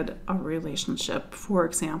ended a relationship, for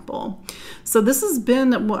example. So this has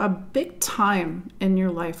been a big time in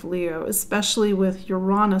your life, Leo, especially with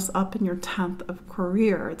Uranus up in your 10th of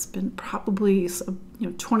career. It's been probably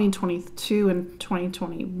 2022 and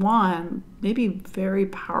 2021, maybe very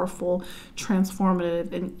powerful,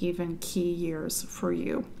 transformative, and even key years for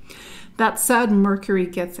you. That said, Mercury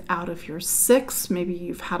gets out of your 6th. Maybe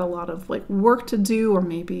you've had a lot of work to do, or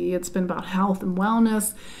maybe it's been about health and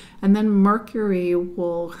wellness. And then Mercury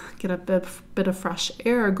will get a bit of fresh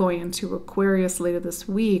air going into Aquarius later this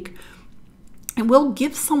week. And will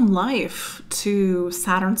give some life to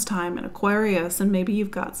Saturn's time in Aquarius. And maybe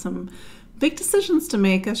you've got some big decisions to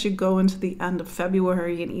make as you go into the end of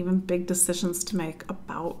February, and even big decisions to make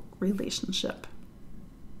about relationship.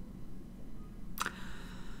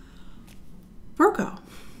 Virgo.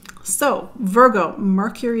 So, Virgo,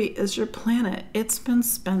 Mercury is your planet. It's been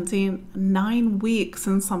spending 9 weeks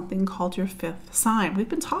in something called your fifth sign. We've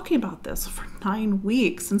been talking about this for 9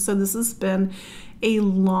 weeks. And so this has been a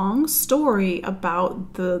long story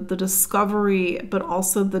about the discovery, but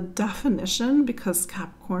also the definition, because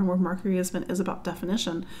Capricorn, where Mercury has been, is about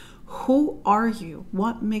definition. Who are you?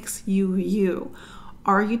 What makes you you?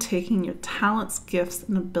 Are you taking your talents, gifts,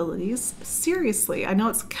 and abilities seriously? I know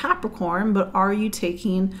it's Capricorn, but are you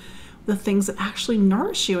taking the things that actually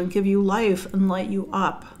nourish you and give you life and light you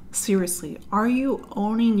up seriously? Are you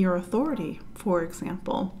owning your authority, for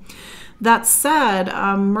example? That said,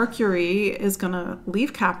 Mercury is going to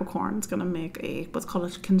leave Capricorn. It's going to make what's called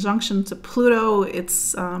a conjunction to Pluto.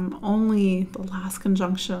 It's only the last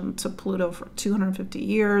conjunction to Pluto for 250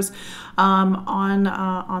 years on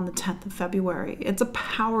the 10th of February. It's a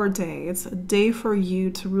power day. It's a day for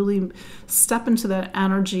you to really step into that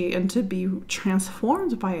energy and to be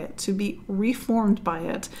transformed by it, to be reformed by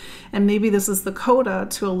it. And maybe this is the coda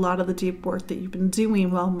to a lot of the deep work that you've been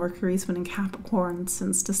doing while Mercury's been in Capricorn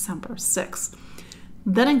since December 6th.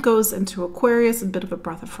 Then it goes into Aquarius, a bit of a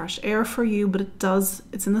breath of fresh air for you, but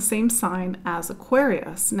it's in the same sign as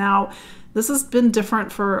Aquarius. Now, this has been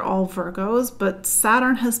different for all Virgos, but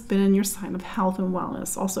Saturn has been in your sign of health and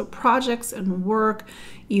wellness. Also projects and work.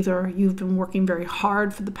 Either you've been working very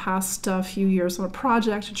hard for the past few years on a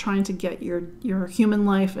project, you're trying to get your human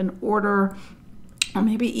life in order, or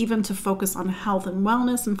maybe even to focus on health and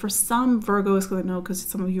wellness. And for some Virgos, because I know because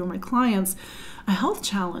some of you are my clients, a health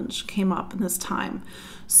challenge came up in this time.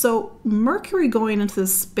 So Mercury going into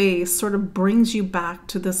this space sort of brings you back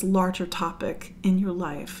to this larger topic in your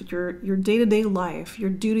life, your day-to-day life, your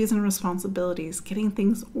duties and responsibilities, getting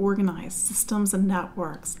things organized, systems and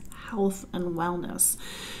networks, health and wellness.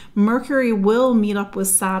 Mercury will meet up with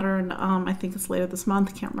Saturn. I think it's later this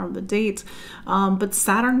month. Can't remember the date. But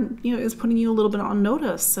Saturn, is putting you a little bit on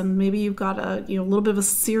notice, and maybe you've got a little bit of a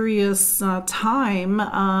serious time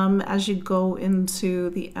as you go into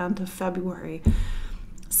the end of February.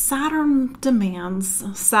 Saturn demands.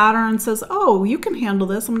 Saturn says, "Oh, you can handle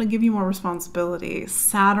this. I'm going to give you more responsibility."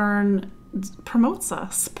 Saturn promotes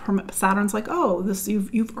us. Saturn's like, "Oh,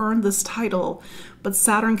 you've earned this title," but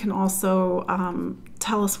Saturn can also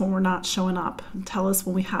tell us when we're not showing up, and tell us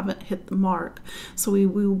when we haven't hit the mark. So we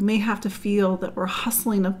may have to feel that we're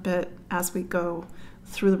hustling a bit as we go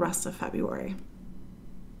through the rest of February.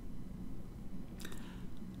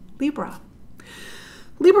 Libra.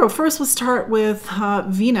 Libra, first we'll start with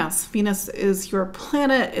Venus. Venus is your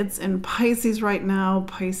planet. It's in Pisces right now.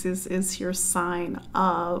 Pisces is your sign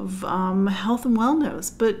of health and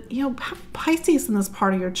wellness. But, Pisces in this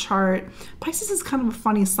part of your chart, Pisces is kind of a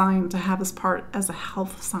funny sign to have this part as a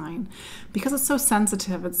health sign because it's so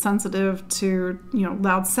sensitive. It's sensitive to,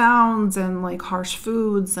 loud sounds and like harsh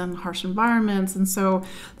foods and harsh environments. And so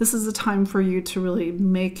this is a time for you to really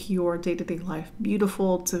make your day-to-day life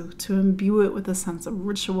beautiful, to imbue it with a sense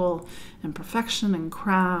of ritual and perfection and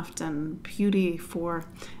craft and beauty, for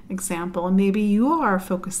example. And maybe you are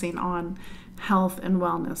focusing on health and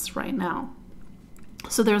wellness right now.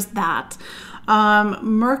 So there's that.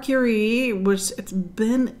 Mercury, which it's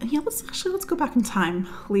been, let's go back in time,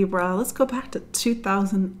 Libra. Let's go back to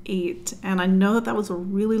 2008. And I know that was a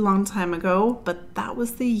really long time ago, but that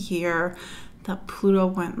was the year that Pluto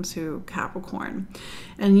went into Capricorn.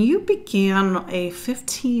 And you began a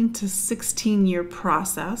 15 to 16 year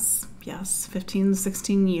process, yes, 15 to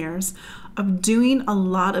 16 years, of doing a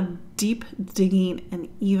lot of deep digging and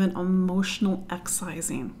even emotional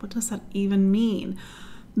excising. What does that even mean?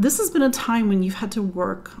 This has been a time when you've had to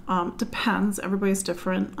work, depends, everybody's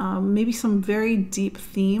different, maybe some very deep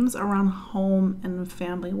themes around home and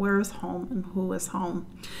family. Where is home and who is home?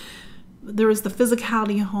 There is the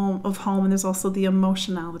physicality of home, and there's also the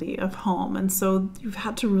emotionality of home. And so you've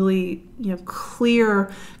had to really,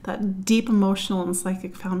 clear that deep emotional and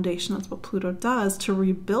psychic foundation. That's what Pluto does, to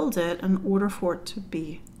rebuild it in order for it to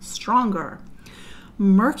be stronger.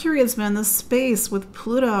 Mercury has been in this space with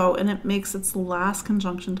Pluto, and it makes its last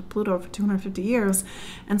conjunction to Pluto for 250 years.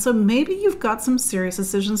 And so maybe you've got some serious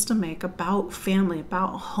decisions to make about family,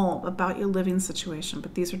 about home, about your living situation.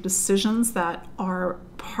 But these are decisions that are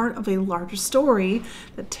part of a larger story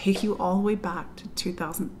that take you all the way back to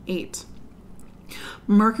 2008.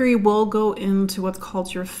 Mercury will go into what's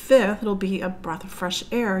called your fifth. It'll be a breath of fresh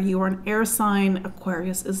air. You are an air sign.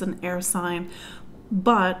 Aquarius is an air sign.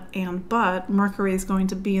 But Mercury is going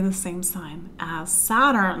to be in the same sign as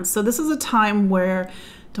Saturn. So this is a time where,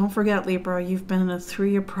 don't forget, Libra, you've been in a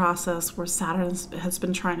 3-year process where Saturn has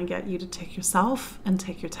been trying to get you to take yourself and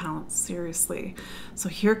take your talents seriously. So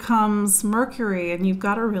here comes Mercury, and you've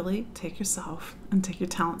got to really take yourself and take your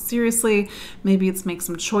talent seriously. Maybe it's make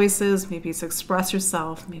some choices. Maybe it's express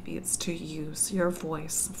yourself. Maybe it's to use your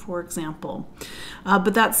voice, for example.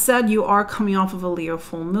 But that said, you are coming off of a Leo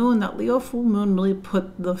full moon. That Leo full moon really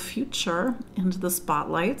put the future into the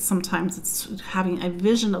spotlight. Sometimes it's having a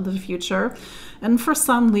vision of the future. And for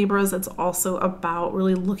some Libras, it's also about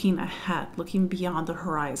really looking ahead, looking beyond the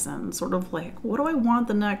horizon, sort of like, what do I want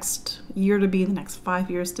the next year to be, the next 5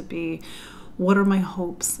 years to be? What are my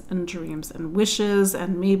hopes and dreams and wishes?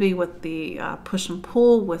 And maybe with the push and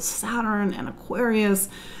pull with Saturn and Aquarius,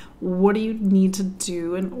 what do you need to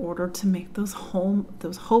do in order to make those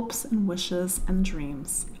hopes and wishes and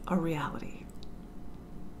dreams a reality?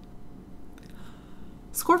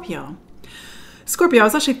 Scorpio. Scorpio, I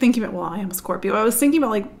was actually thinking about, well, I am a Scorpio. I was thinking about,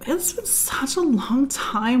 like, it's been such a long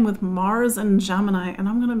time with Mars and Gemini, and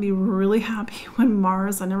I'm going to be really happy when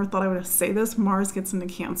Mars, I never thought I would say this, Mars gets into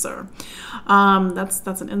Cancer.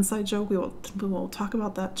 That's an inside joke. We will talk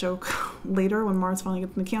about that joke later when Mars finally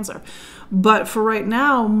gets into Cancer. But for right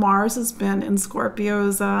now, Mars has been in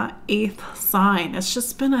Scorpio's 8th sign. It's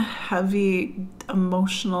just been a heavy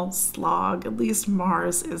emotional slog. At least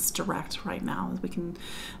Mars is direct right now. We can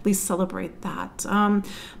at least celebrate that.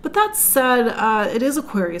 But that said, it is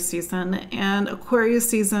Aquarius season, and Aquarius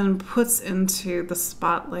season puts into the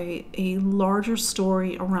spotlight a larger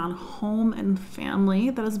story around home and family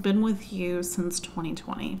that has been with you since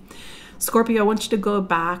 2020. Scorpio, I want you to go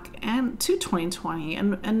back and to 2020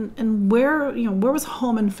 and where was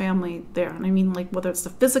home and family there? And I mean, like, whether it's the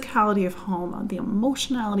physicality of home, the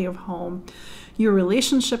emotionality of home, your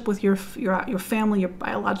relationship with your family, your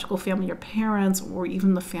biological family, your parents, or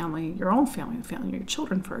even the family, your own family, your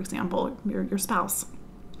children, for example, your spouse.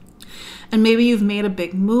 And maybe you've made a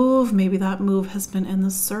big move. Maybe that move has been in the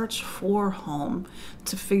search for home,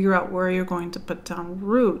 to figure out where you're going to put down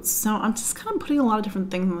roots. So I'm just kind of putting a lot of different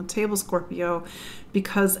things on the table, Scorpio,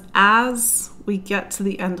 because as we get to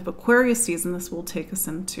the end of Aquarius season, this will take us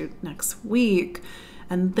into next week.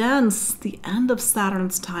 And then the end of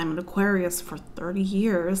Saturn's time in Aquarius for 30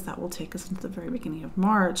 years, that will take us into the very beginning of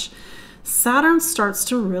March. Saturn starts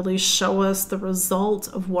to really show us the result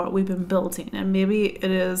of what we've been building. And maybe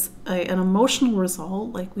it is an emotional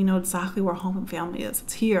result, like we know exactly where home and family is.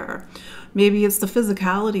 It's here. Maybe it's the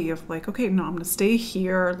physicality of, like, okay, no, I'm going to stay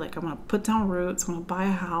here. Like, I'm going to put down roots. I'm going to buy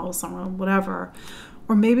a house. I'm going to whatever.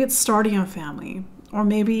 Or maybe it's starting a family. Or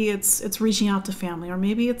maybe it's reaching out to family, or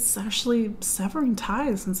maybe it's actually severing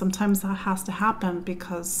ties. And sometimes that has to happen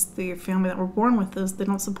because the family that we're born with they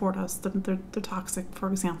don't support us. They're toxic, for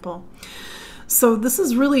example. So this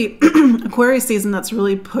is really Aquarius season that's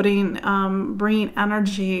really bringing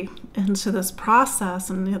energy into this process.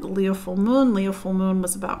 And the Leo full moon. Leo full moon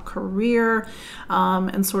was about career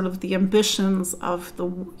and sort of the ambitions of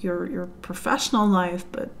your professional life,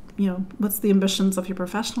 but what's the ambitions of your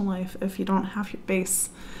professional life if you don't have your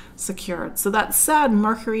base secured? So that said,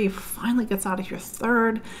 Mercury finally gets out of your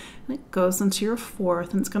 3rd and it goes into your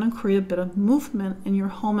 4th, and it's going to create a bit of movement in your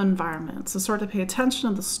home environment. So start to pay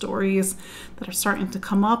attention to the stories that are starting to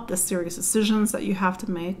come up, the serious decisions that you have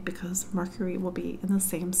to make, because Mercury will be in the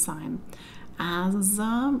same sign as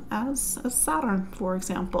Saturn, for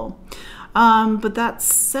example. But that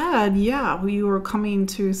said, yeah, we are coming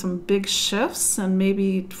to some big shifts, and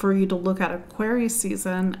maybe for you to look at Aquarius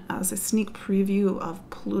season as a sneak preview of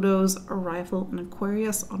Pluto's arrival in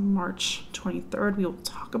Aquarius on March 23rd. We will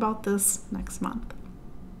talk about this next month.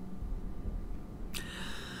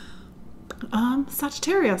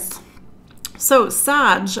 Sagittarius. So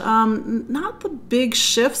Sag, not the big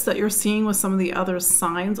shifts that you're seeing with some of the other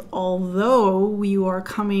signs, although we are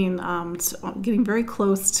getting very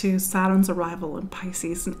close to Saturn's arrival in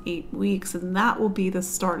Pisces in 8 weeks, and that will be the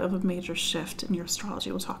start of a major shift in your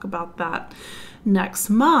astrology. We'll talk about that next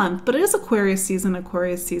month. But it is Aquarius season.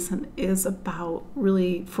 Aquarius season is about,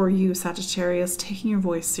 really, for you, Sagittarius, taking your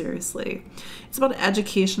voice seriously. It's about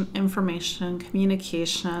education, information,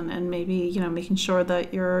 communication, and maybe, making sure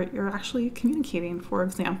that you're actually communicating, for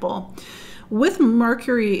example. With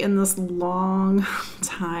Mercury in this long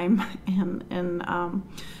time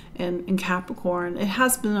in Capricorn, it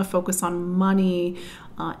has been a focus on money,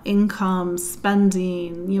 income,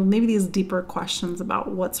 spending, maybe these deeper questions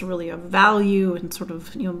about what's really of value, and sort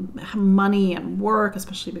of, money and work,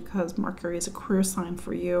 especially because Mercury is a career sign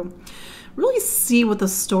for you. Really see what the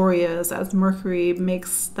story is as Mercury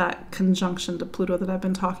makes that conjunction to Pluto that I've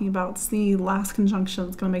been talking about. It's the last conjunction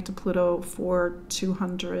it's going to make to Pluto for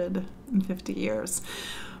 250 years.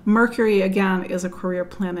 Mercury, again, is a career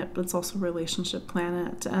planet, but it's also a relationship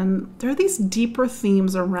planet. And there are these deeper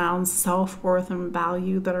themes around self-worth and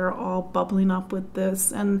value that are all bubbling up with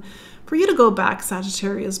this. And for you to go back,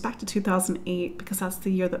 Sagittarius, back to 2008, because that's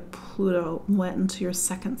the year that Pluto went into your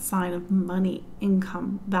second sign of money,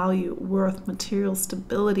 income, value, worth, material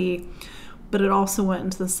stability. But it also went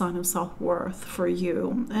into the sign of self-worth for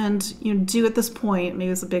you. And do at this point,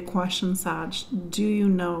 maybe it's a big question, Sag, do you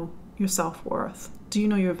know your self-worth? Do you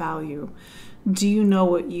know your value? Do you know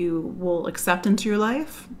what you will accept into your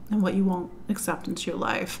life and what you won't accept into your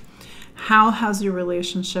life? How has your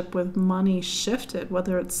relationship with money shifted,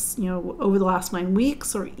 whether it's, over the last 9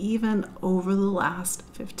 weeks or even over the last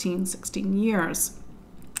 15, 16 years?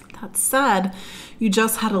 That said, you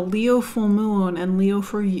just had a Leo full moon, and Leo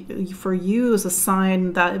for you is a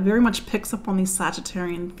sign that very much picks up on these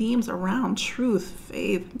Sagittarian themes around truth,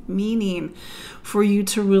 faith, meaning, for you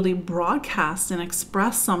to really broadcast and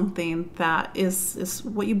express something that is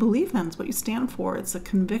what you believe in, it's what you stand for. It's a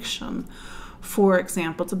conviction. For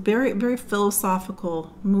example, it's a very, very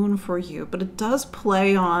philosophical moon for you, but it does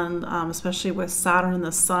play on, especially with Saturn and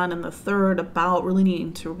the Sun and the third, about really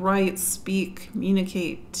needing to write, speak,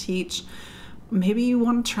 communicate, teach. Maybe you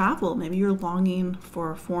want to travel. Maybe you're longing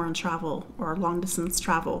for foreign travel or long distance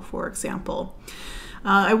travel, for example.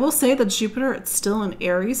 I will say that Jupiter, it's still in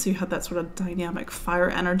Aries, so you have that sort of dynamic fire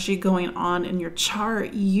energy going on in your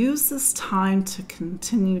chart. Use this time to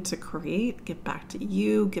continue to create, get back to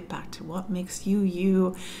you, get back to what makes you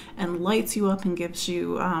you, and lights you up and gives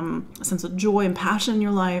you a sense of joy and passion in your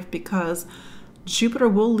life, because Jupiter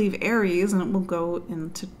will leave Aries and it will go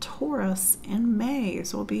into Taurus in May.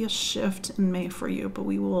 So it'll be a shift in May for you, but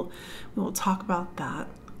we will talk about that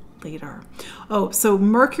later. Oh, so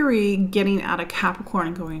Mercury getting out of Capricorn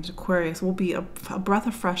and going into Aquarius will be a breath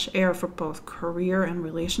of fresh air for both career and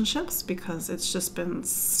relationships, because it's just been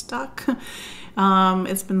stuck.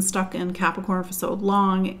 It's been stuck in Capricorn for so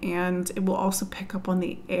long, and it will also pick up on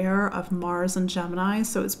the air of Mars and Gemini.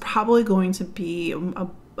 So it's probably going to be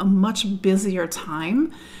a much busier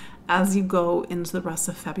time as you go into the rest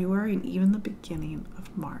of February and even the beginning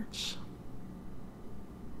of March.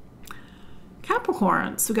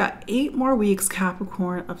 Capricorn, so we got 8 more weeks,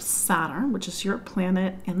 Capricorn, of Saturn, which is your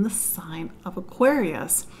planet in the sign of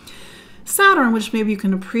Aquarius. Saturn, which maybe you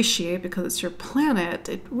can appreciate because it's your planet,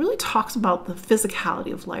 it really talks about the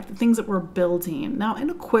physicality of life, the things that we're building. Now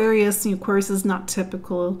in Aquarius, Aquarius is not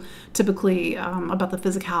typically about the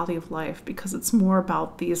physicality of life, because it's more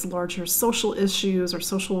about these larger social issues or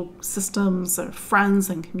social systems or friends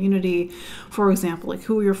and community. For example, like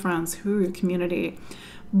who are your friends, who are your community?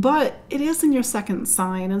 But it is in your second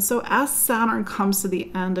sign. And so as Saturn comes to the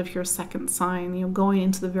end of your second sign, going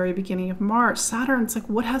into the very beginning of March, Saturn's like,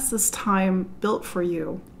 what has this time built for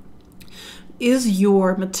you? Is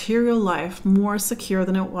your material life more secure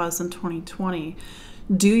than it was in 2020?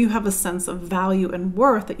 Do you have a sense of value and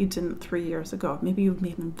worth that you didn't 3 years ago? Maybe you've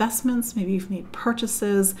made investments, maybe you've made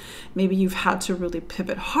purchases, maybe you've had to really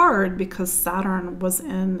pivot hard because Saturn was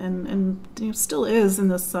in, and still is in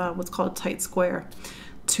this, what's called a tight square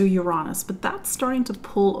to Uranus, but that's starting to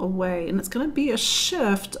pull away, and it's going to be a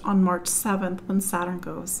shift on March 7th when Saturn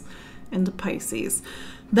goes into Pisces.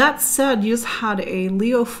 That said, you just had a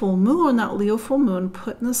Leo full moon. That Leo full moon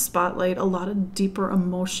put in the spotlight a lot of deeper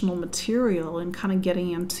emotional material and kind of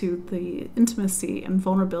getting into the intimacy and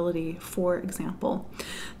vulnerability, for example.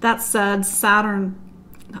 That said,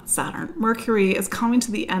 Mercury is coming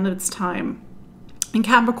to the end of its time. In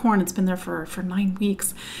Capricorn, it's been there for 9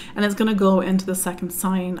 weeks, and it's going to go into the second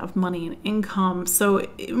sign of money and income. So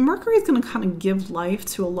Mercury is going to kind of give life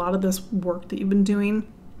to a lot of this work that you've been doing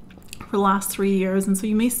for the last 3 years. And so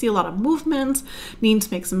you may see a lot of movement, needing to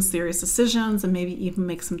make some serious decisions, and maybe even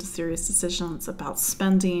make some serious decisions about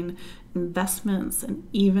spending, investments, and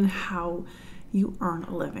even how you earn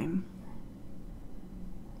a living.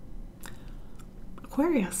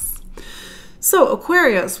 Aquarius. So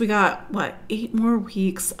Aquarius, we got, 8 more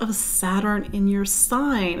weeks of Saturn in your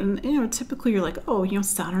sign. And, typically you're like, oh,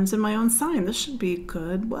 Saturn's in my own sign. This should be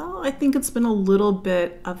good. Well, I think it's been a little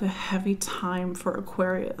bit of a heavy time for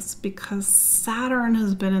Aquarius, because Saturn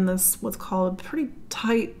has been in this, what's called a pretty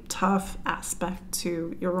tight, tough aspect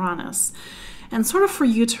to Uranus. And sort of for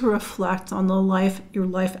you to reflect on your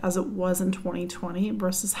life as it was in 2020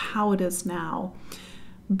 versus how it is now.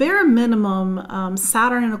 Bare minimum,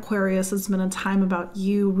 Saturn in Aquarius has been a time about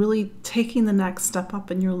you really taking the next step up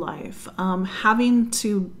in your life, having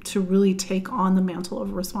to really take on the mantle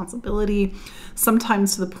of responsibility,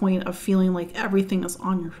 sometimes to the point of feeling like everything is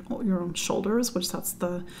on your own shoulders, which that's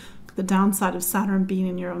the downside of Saturn being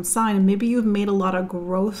in your own sign. And maybe you've made a lot of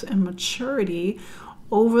growth and maturity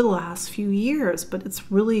over the last few years, but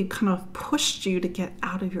it's really kind of pushed you to get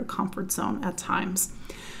out of your comfort zone at times.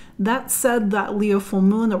 That said, that Leo full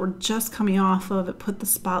moon that we're just coming off of, it put the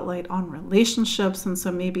spotlight on relationships. And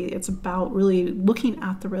so maybe it's about really looking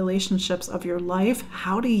at the relationships of your life.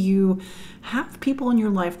 How do you have people in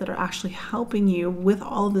your life that are actually helping you with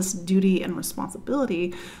all this duty and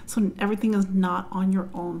responsibility, so everything is not on your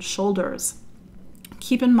own shoulders?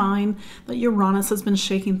 Keep in mind that Uranus has been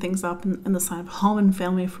shaking things up in the sign of home and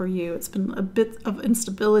family for you. It's been a bit of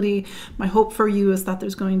instability. My hope for you is that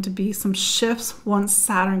there's going to be some shifts once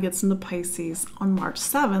Saturn gets into Pisces on March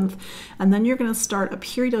 7th. And then you're going to start a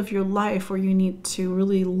period of your life where you need to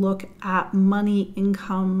really look at money,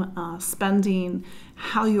 income, spending,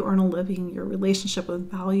 how you earn a living, your relationship with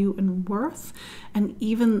value and worth, and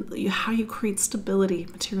even how you create stability,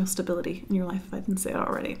 material stability in your life, if I didn't say it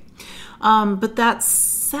already. But that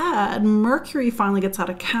said, Mercury finally gets out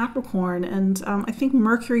of Capricorn, and I think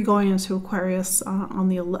Mercury going into Aquarius on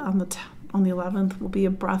the 11th will be a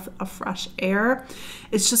breath of fresh air.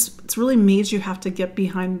 It's really made you have to go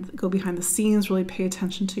behind the scenes, really pay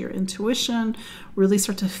attention to your intuition, really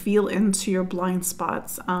start to feel into your blind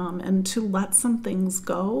spots, and to let some things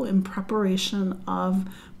go in preparation of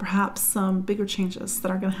perhaps some bigger changes that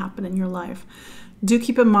are going to happen in your life. Do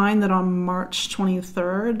keep in mind that on March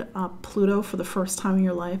 23rd, Pluto, for the first time in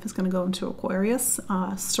your life, is going to go into Aquarius.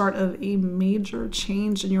 Start of a major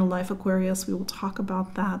change in your life, Aquarius. We will talk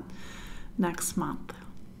about that next month.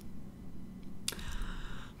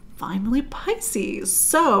 Finally, Pisces.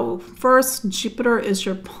 So first, Jupiter is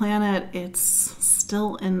your planet. It's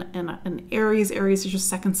still in Aries. Aries is your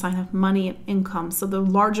second sign of money and income. So the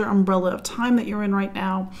larger umbrella of time that you're in right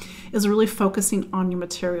now is really focusing on your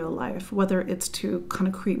material life, whether it's to kind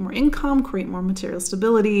of create more income, create more material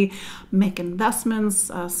stability, make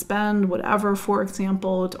investments, spend, whatever, for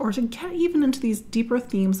example, or to get even into these deeper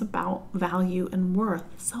themes about value and worth,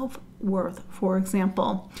 self-worth, for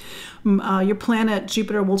example. Your planet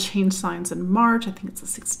Jupiter will change signs in March. I think it's the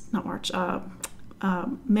 6th, not March,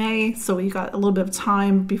 May. So you got a little bit of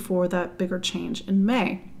time before that bigger change in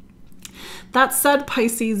May. That said,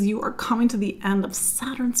 Pisces, you are coming to the end of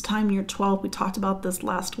Saturn's time in your 12th. We talked about this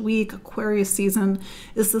last week. Aquarius season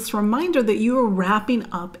is this reminder that you are wrapping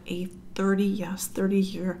up a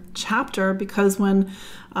 30-year chapter, because when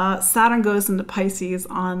Saturn goes into Pisces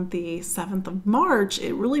on the 7th of March,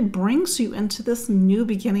 it really brings you into this new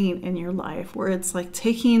beginning in your life, where it's like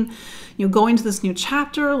going to this new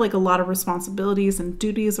chapter, like a lot of responsibilities and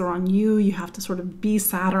duties are on you. You have to sort of be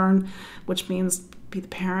Saturn, which means be the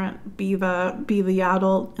parent, be the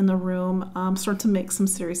adult in the room, start to make some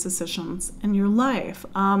serious decisions in your life.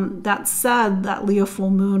 That said, that Leo full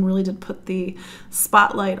moon really did put the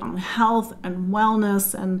spotlight on health and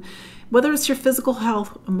wellness, and whether it's your physical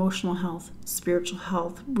health, emotional health, spiritual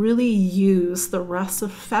health, really use the rest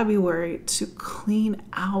of February to clean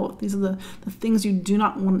out. These are the things you do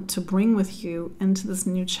not want to bring with you into this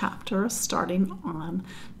new chapter starting on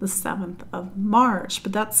the 7th of March.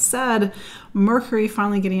 But that said, Mercury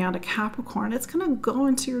finally getting out of Capricorn, it's going to go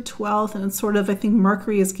into your 12th, and it's sort of, I think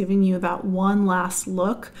Mercury is giving you that one last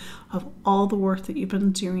look of all the work that you've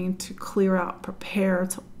been doing to clear out, prepare,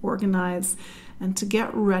 to organize, and to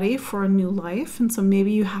get ready for a new life. And so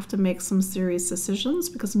maybe you have to make some serious decisions,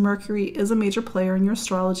 because Mercury is a major player in your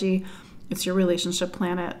astrology. It's your relationship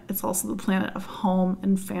planet. It's also the planet of home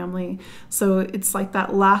and family. So it's like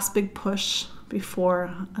that last big push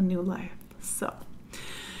before a new life. So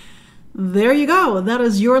there you go. That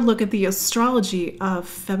is your look at the astrology of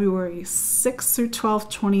February 6th through 12th,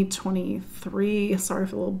 2023. Sorry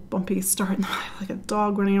for a little bumpy start. Like a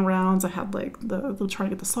dog running around. I had like trying to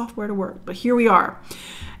get the software to work, but here we are.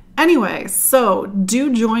 Anyway, so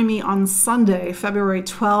do join me on Sunday, February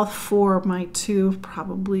 12th, for my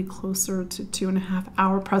probably closer to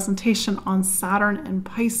 2.5-hour presentation on Saturn and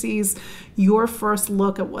Pisces, your first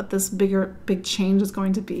look at what this big change is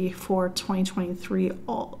going to be for 2023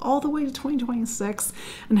 all the way to 2026,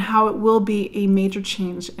 and how it will be a major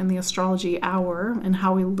change in the astrology hour and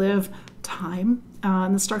how we live time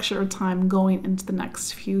and the structure of time going into the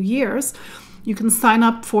next few years. You can sign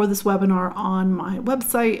up for this webinar on my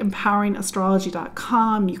website,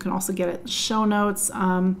 empoweringastrology.com. You can also get it in the show notes.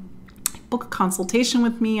 Book a consultation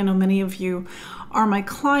with me. I know many of you are my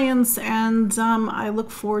clients, and I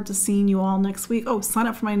look forward to seeing you all next week. Oh, sign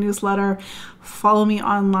up for my newsletter. Follow me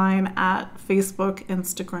online at Facebook,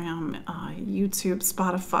 Instagram, YouTube,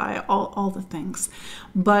 Spotify, all the things.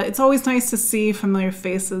 But it's always nice to see familiar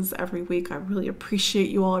faces every week. I really appreciate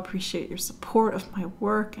you all. I appreciate your support of my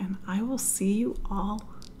work, and I will see you all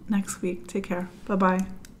next week. Take care.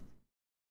 Bye-bye.